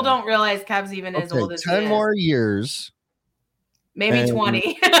 People don't realize Kev's even as old as 10 more years. Maybe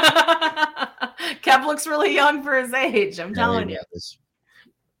 20. Kev looks really young for his age. I'm telling you.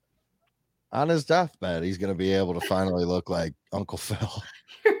 On his deathbed, he's going to be able to finally look like Uncle Phil.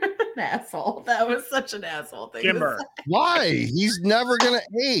 You're an asshole. That was such an asshole thing. Kimber. Why? He's never going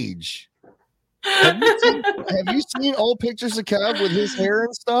to age. Have you seen old pictures of Kev with his hair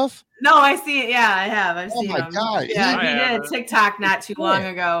and stuff? No, I see it. Yeah, I have. I've seen him. Oh my God. Yeah, he did a TikTok not too long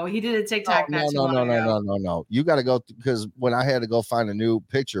ago. He did a TikTok not too long ago. No. You got to go, because when I had to go find a new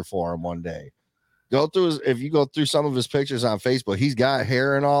picture for him one day, if you go through some of his pictures on Facebook, he's got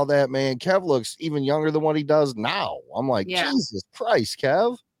hair and all that, man. Kev looks even younger than what he does now. I'm like, Jesus Christ,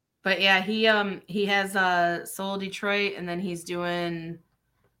 Kev. But yeah, he has Soul Detroit, and then he's doing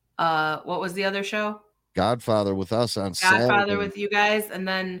what was the other show? Godfather with us on Saturday. Godfather with you guys, and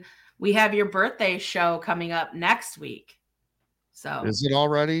then we have your birthday show coming up next week. So is it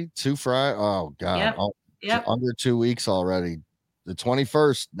already 2 Friday? Oh God, yep. Under 2 weeks already. The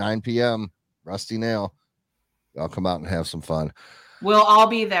 21st, 9 p.m. Rusty Nail. Y'all come out and have some fun. We'll all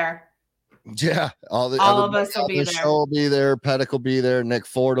be there. Yeah, all of us will be there. Show will be there. Pettick will be there. Nick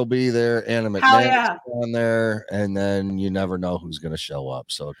Ford will be there. Anna McMahon on there, and then you never know who's going to show up.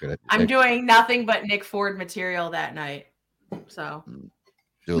 So I'm doing nothing but Nick Ford material that night. So,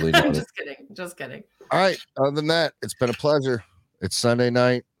 duly noted. Just kidding. All right. Other than that, it's been a pleasure. It's Sunday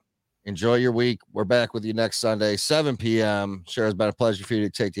night. Enjoy your week. We're back with you next Sunday, 7 p.m. Sure, it's been a pleasure for you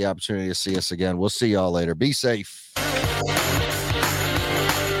to take the opportunity to see us again. We'll see y'all later. Be safe.